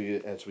these to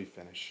you as we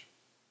finish.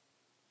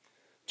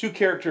 Two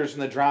characters in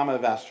the drama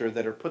of Esther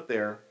that are put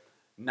there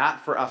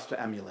not for us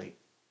to emulate,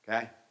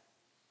 okay?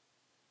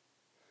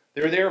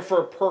 They're there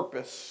for a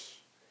purpose,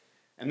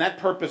 and that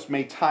purpose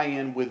may tie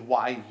in with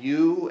why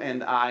you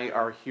and I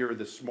are here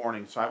this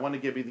morning. So I want to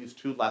give you these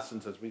two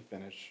lessons as we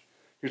finish.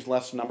 Here's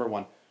lesson number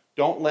one.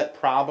 Don't let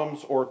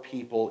problems or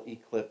people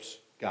eclipse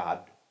God.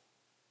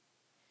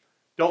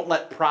 Don't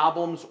let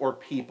problems or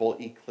people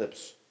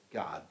eclipse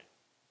God.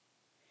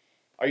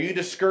 Are you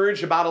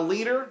discouraged about a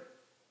leader?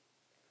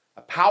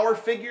 A power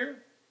figure?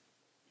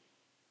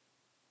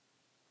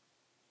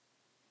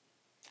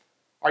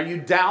 Are you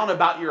down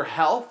about your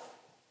health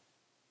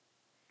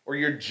or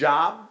your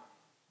job?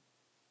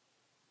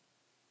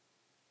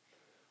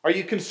 Are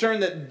you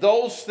concerned that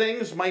those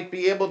things might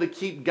be able to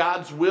keep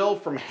God's will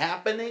from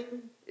happening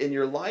in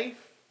your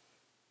life?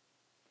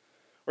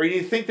 Or do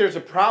you think there's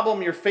a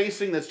problem you're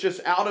facing that's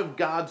just out of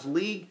God's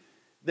league?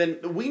 Then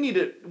we need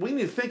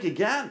to think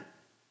again.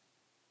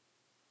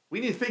 We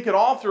need to think it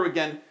all through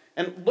again.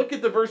 And look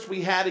at the verse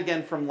we had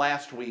again from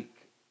last week.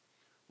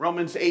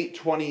 Romans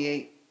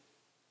 8:28.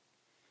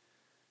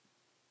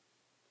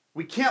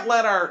 We can't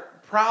let our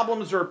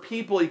problems or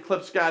people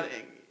eclipse God.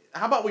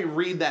 How about we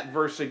read that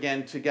verse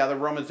again together?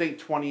 Romans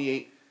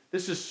 8:28.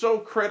 This is so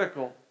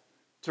critical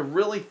to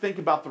really think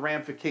about the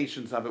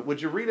ramifications of it.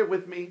 Would you read it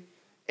with me?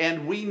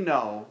 And we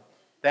know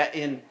that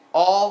in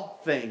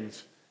all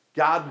things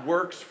God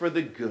works for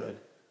the good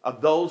of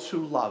those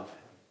who love him,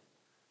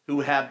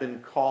 who have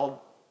been called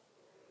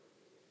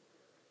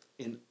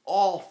in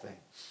all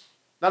things.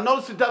 Now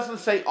notice it doesn't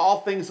say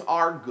all things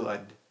are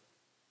good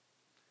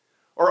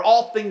or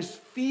all things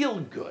feel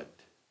good.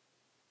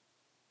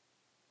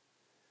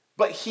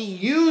 But he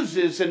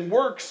uses and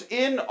works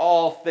in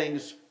all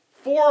things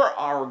for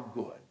our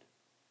good.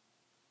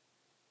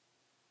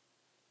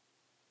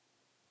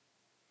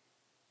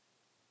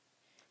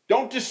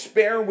 Don't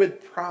despair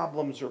with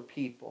problems or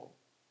people.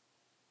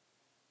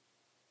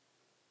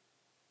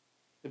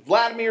 If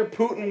Vladimir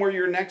Putin were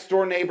your next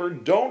door neighbor,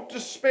 don't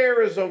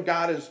despair as though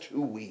God is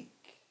too weak.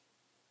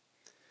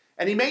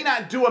 And he may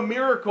not do a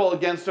miracle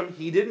against him.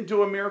 He didn't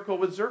do a miracle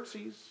with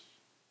Xerxes.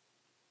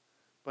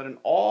 But in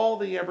all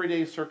the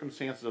everyday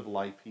circumstances of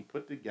life, he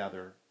put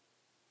together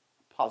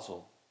a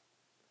puzzle.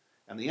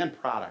 And the end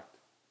product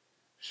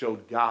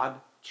showed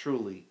God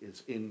truly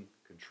is in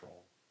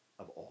control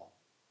of all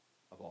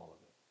of it.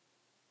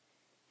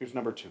 Here's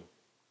number 2.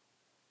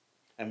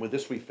 And with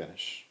this we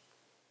finish.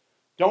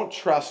 Don't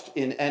trust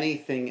in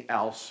anything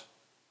else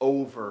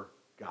over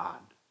God.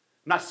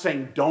 I'm not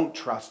saying don't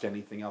trust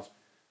anything else.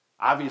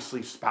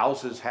 Obviously,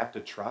 spouses have to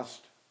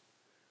trust.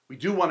 We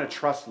do want to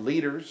trust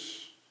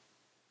leaders.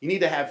 You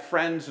need to have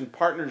friends and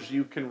partners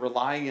you can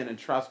rely in and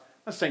trust. I'm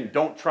not saying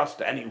don't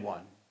trust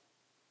anyone.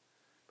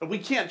 But we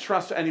can't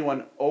trust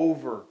anyone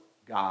over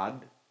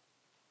God.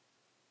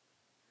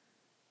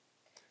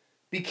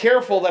 Be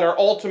careful that our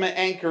ultimate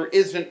anchor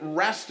isn't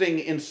resting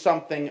in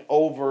something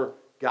over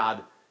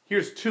God.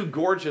 Here's 2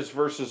 gorgeous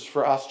verses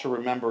for us to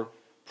remember.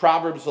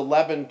 Proverbs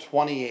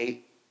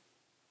 11:28.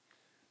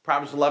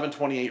 Proverbs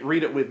 11:28.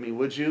 Read it with me,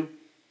 would you?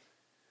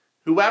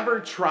 Whoever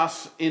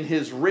trusts in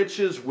his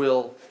riches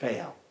will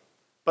fail,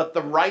 but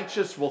the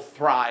righteous will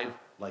thrive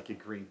like a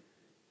green.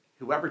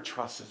 Whoever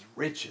trusts his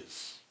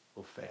riches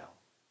will fail.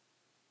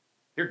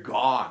 You're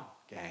gone,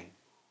 gang.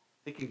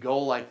 It can go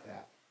like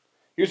that.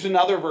 Here's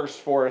another verse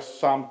for us,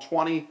 Psalm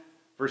 20,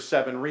 verse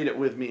 7. Read it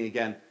with me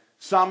again.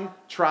 Some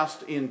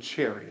trust in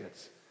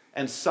chariots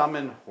and some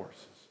in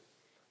horses,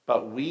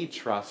 but we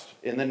trust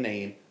in the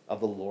name of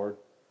the Lord.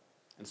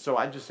 And so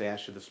I just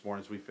ask you this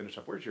morning as we finish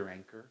up, where's your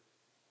anchor?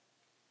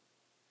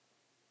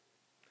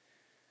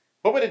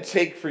 What would it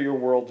take for your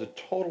world to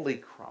totally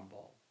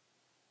crumble?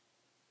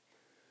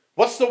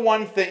 What's the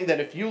one thing that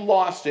if you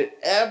lost it,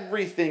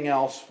 everything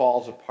else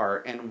falls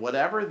apart? And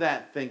whatever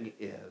that thing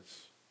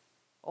is,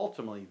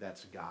 ultimately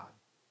that's God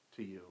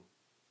to you.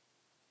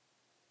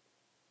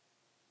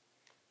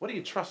 What are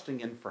you trusting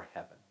in for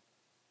heaven?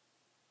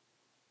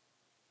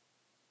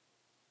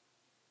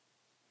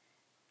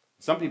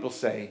 Some people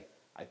say,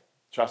 I'm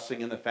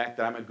trusting in the fact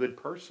that I'm a good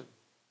person.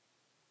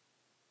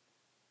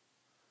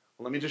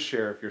 Well, let me just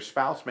share, if your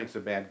spouse makes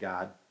a bad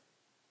God,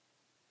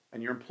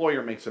 and your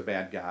employer makes a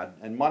bad God,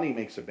 and money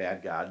makes a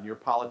bad God, and your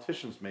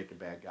politicians make a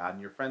bad God,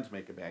 and your friends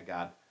make a bad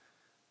God,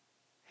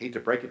 I hate to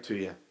break it to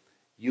you,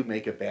 you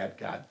make a bad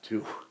God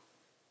too.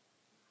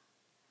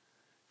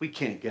 We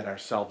can't get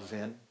ourselves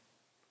in.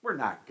 We're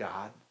not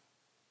God.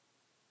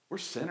 We're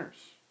sinners.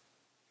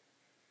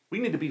 We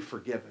need to be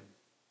forgiven.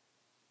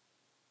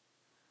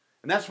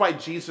 And that's why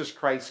Jesus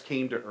Christ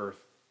came to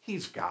earth.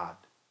 He's God.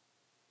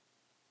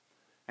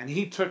 And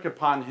he took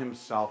upon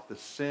himself the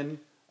sin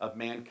of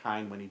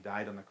mankind when he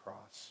died on the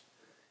cross.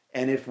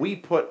 And if we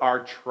put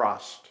our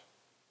trust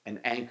and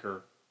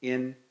anchor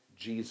in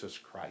Jesus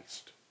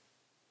Christ,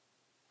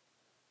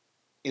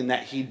 in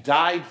that he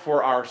died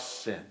for our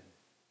sin,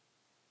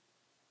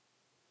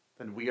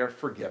 then we are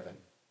forgiven.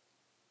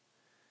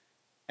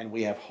 And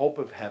we have hope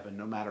of heaven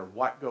no matter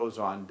what goes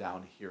on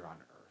down here on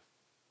earth.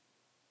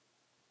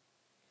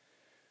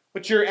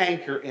 What's your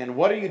anchor in?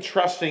 What are you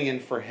trusting in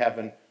for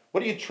heaven?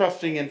 What are you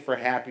trusting in for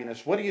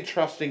happiness? What are you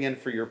trusting in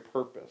for your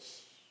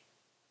purpose?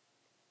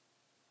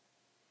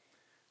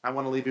 I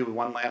want to leave you with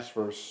one last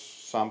verse,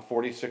 Psalm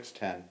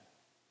 46:10.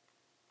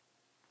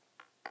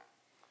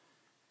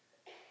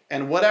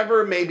 And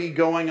whatever may be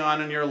going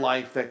on in your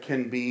life that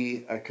can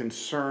be a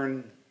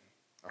concern,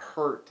 a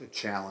hurt, a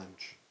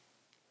challenge,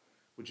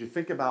 would you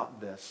think about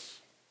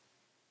this?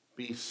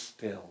 Be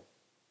still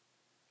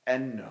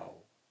and know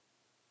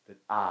that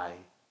I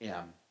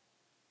am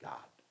God.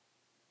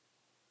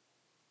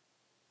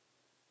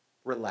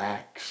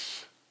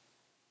 Relax.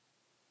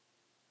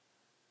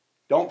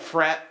 Don't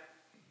fret.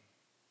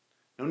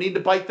 No need to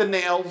bite the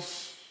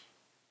nails.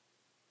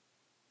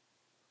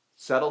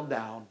 Settle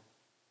down.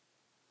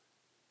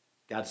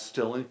 God's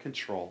still in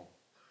control.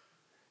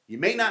 You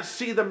may not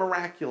see the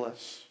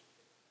miraculous.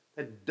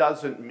 That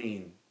doesn't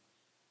mean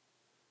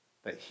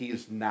that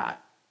He's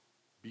not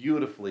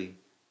beautifully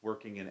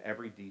working in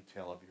every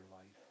detail of your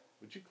life.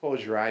 Would you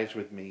close your eyes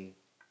with me?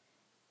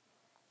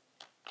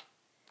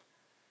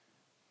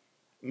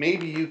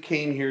 Maybe you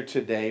came here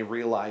today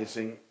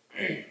realizing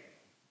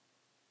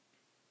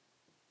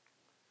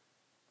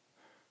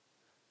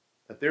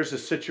that there's a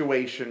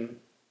situation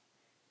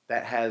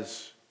that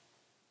has,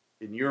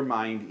 in your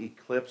mind,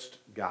 eclipsed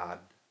God.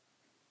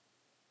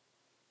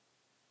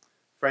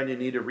 Friend, you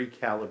need to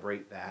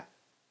recalibrate that.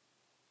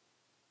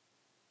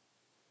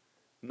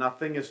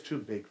 Nothing is too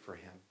big for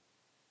Him.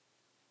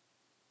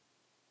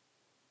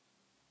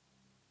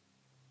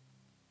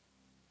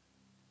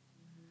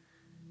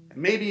 And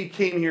maybe you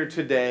came here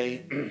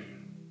today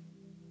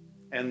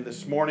and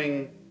this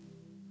morning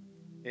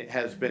it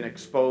has been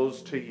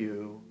exposed to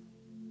you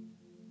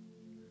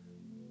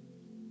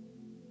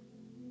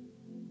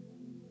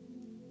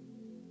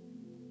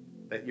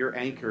that your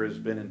anchor has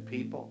been in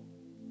people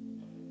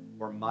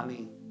or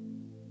money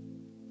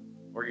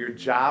or your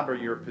job or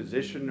your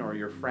position or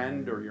your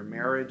friend or your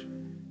marriage.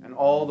 And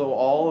although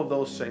all of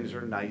those things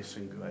are nice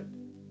and good,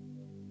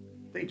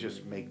 they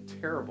just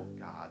make terrible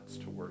gods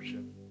to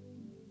worship.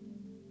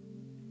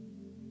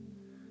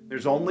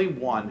 There's only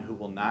one who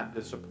will not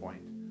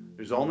disappoint.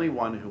 There's only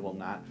one who will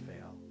not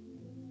fail.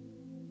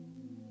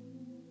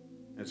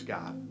 It's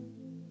God.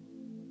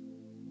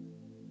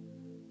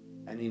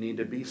 And you need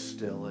to be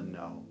still and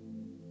know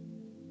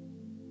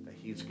that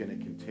He's going to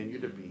continue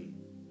to be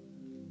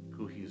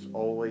who He's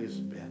always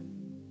been.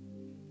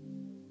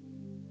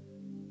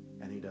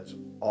 And He does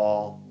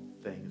all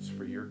things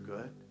for your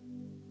good.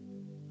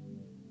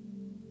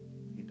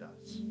 He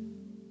does.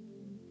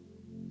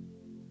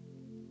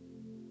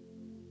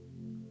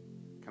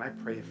 Can I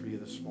pray for you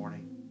this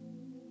morning?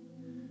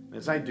 And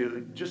as I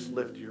do, just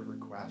lift your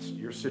request,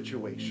 your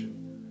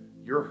situation,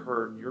 your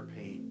hurt, your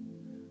pain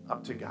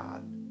up to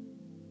God.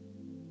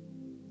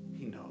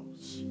 He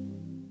knows.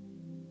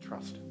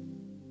 Trust Him.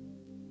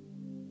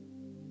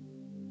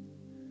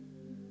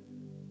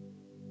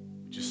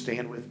 Would you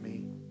stand with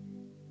me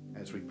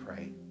as we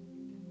pray?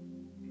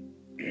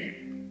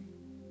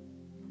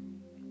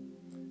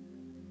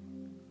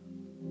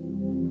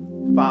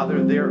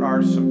 Father, there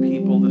are some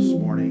people this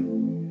morning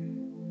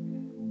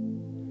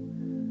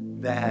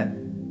that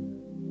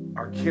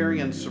are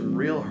carrying some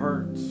real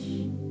hurts.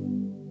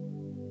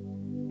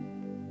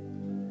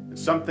 And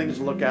some things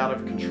look out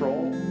of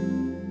control.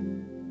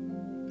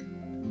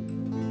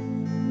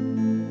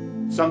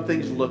 Some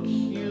things look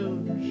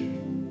huge.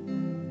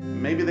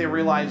 Maybe they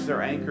realize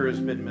their anchor has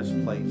been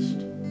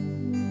misplaced.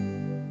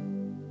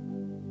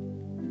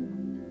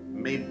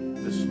 May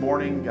this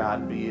morning,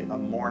 God, be a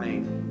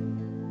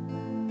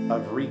morning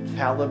of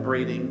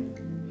recalibrating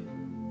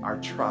our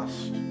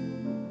trust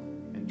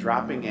and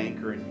dropping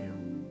anchor in You.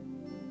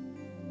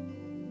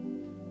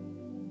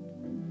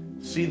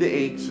 See the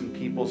aches in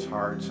people's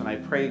hearts, and I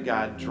pray,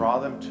 God, draw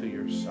them to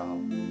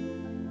Yourself.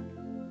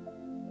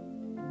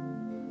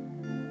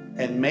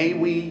 And may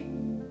we,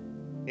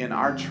 in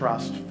our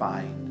trust,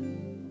 find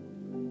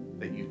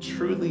that You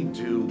truly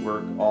do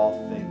work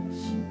all things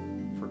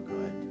for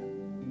good.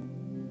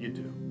 You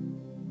do.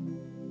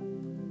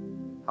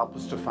 Help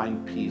us to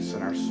find peace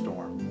in our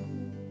storm.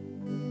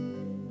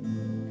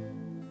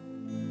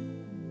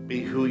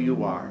 Be who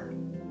You are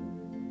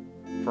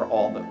for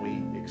all that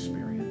we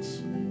experience.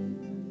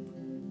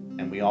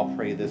 And we all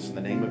pray this in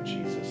the name of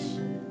Jesus.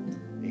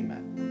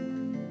 Amen.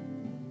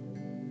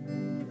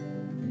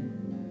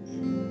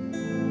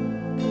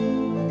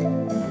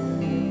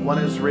 One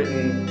is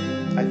written,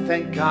 I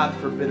thank God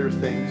for bitter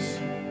things.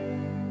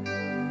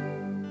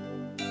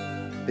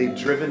 They've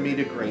driven me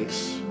to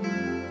grace.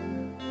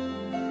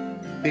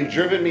 They've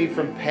driven me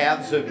from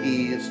paths of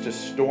ease to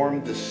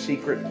storm the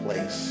secret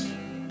place.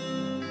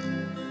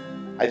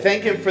 I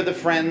thank Him for the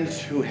friends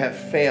who have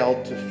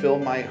failed to fill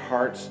my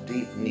heart's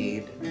deep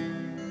need.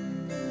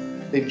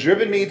 They've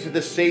driven me to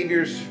the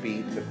Savior's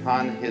feet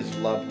upon His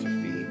love to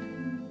feed.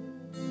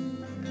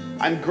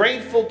 I'm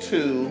grateful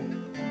too,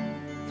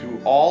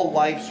 through all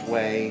life's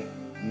way,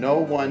 no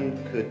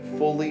one could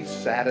fully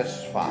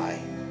satisfy.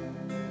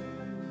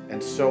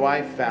 And so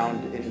I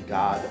found in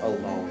God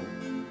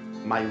alone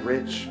my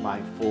rich,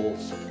 my full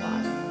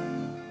supply.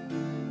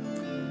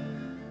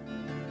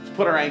 Let's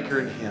put our anchor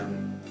in Him.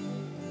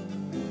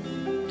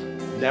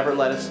 Never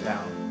let us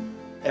down.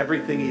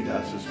 Everything He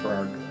does is for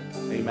our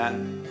good.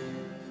 Amen.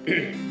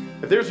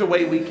 If there's a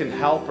way we can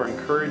help or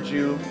encourage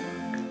you,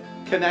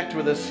 connect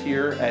with us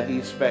here at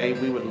East Bay.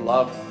 We would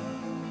love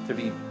to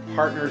be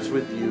partners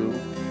with you,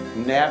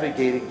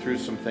 navigating through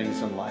some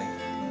things in life.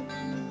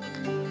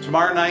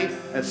 Tomorrow night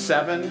at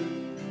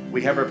 7,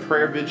 we have our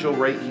prayer vigil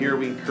right here.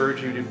 We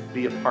encourage you to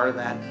be a part of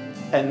that.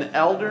 And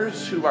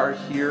elders who are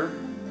here,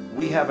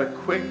 we have a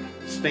quick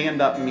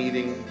stand-up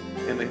meeting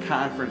in the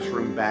conference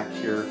room back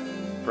here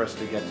for us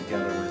to get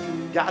together with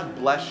you. God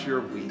bless your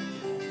week.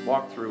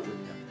 Walk through it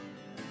with him.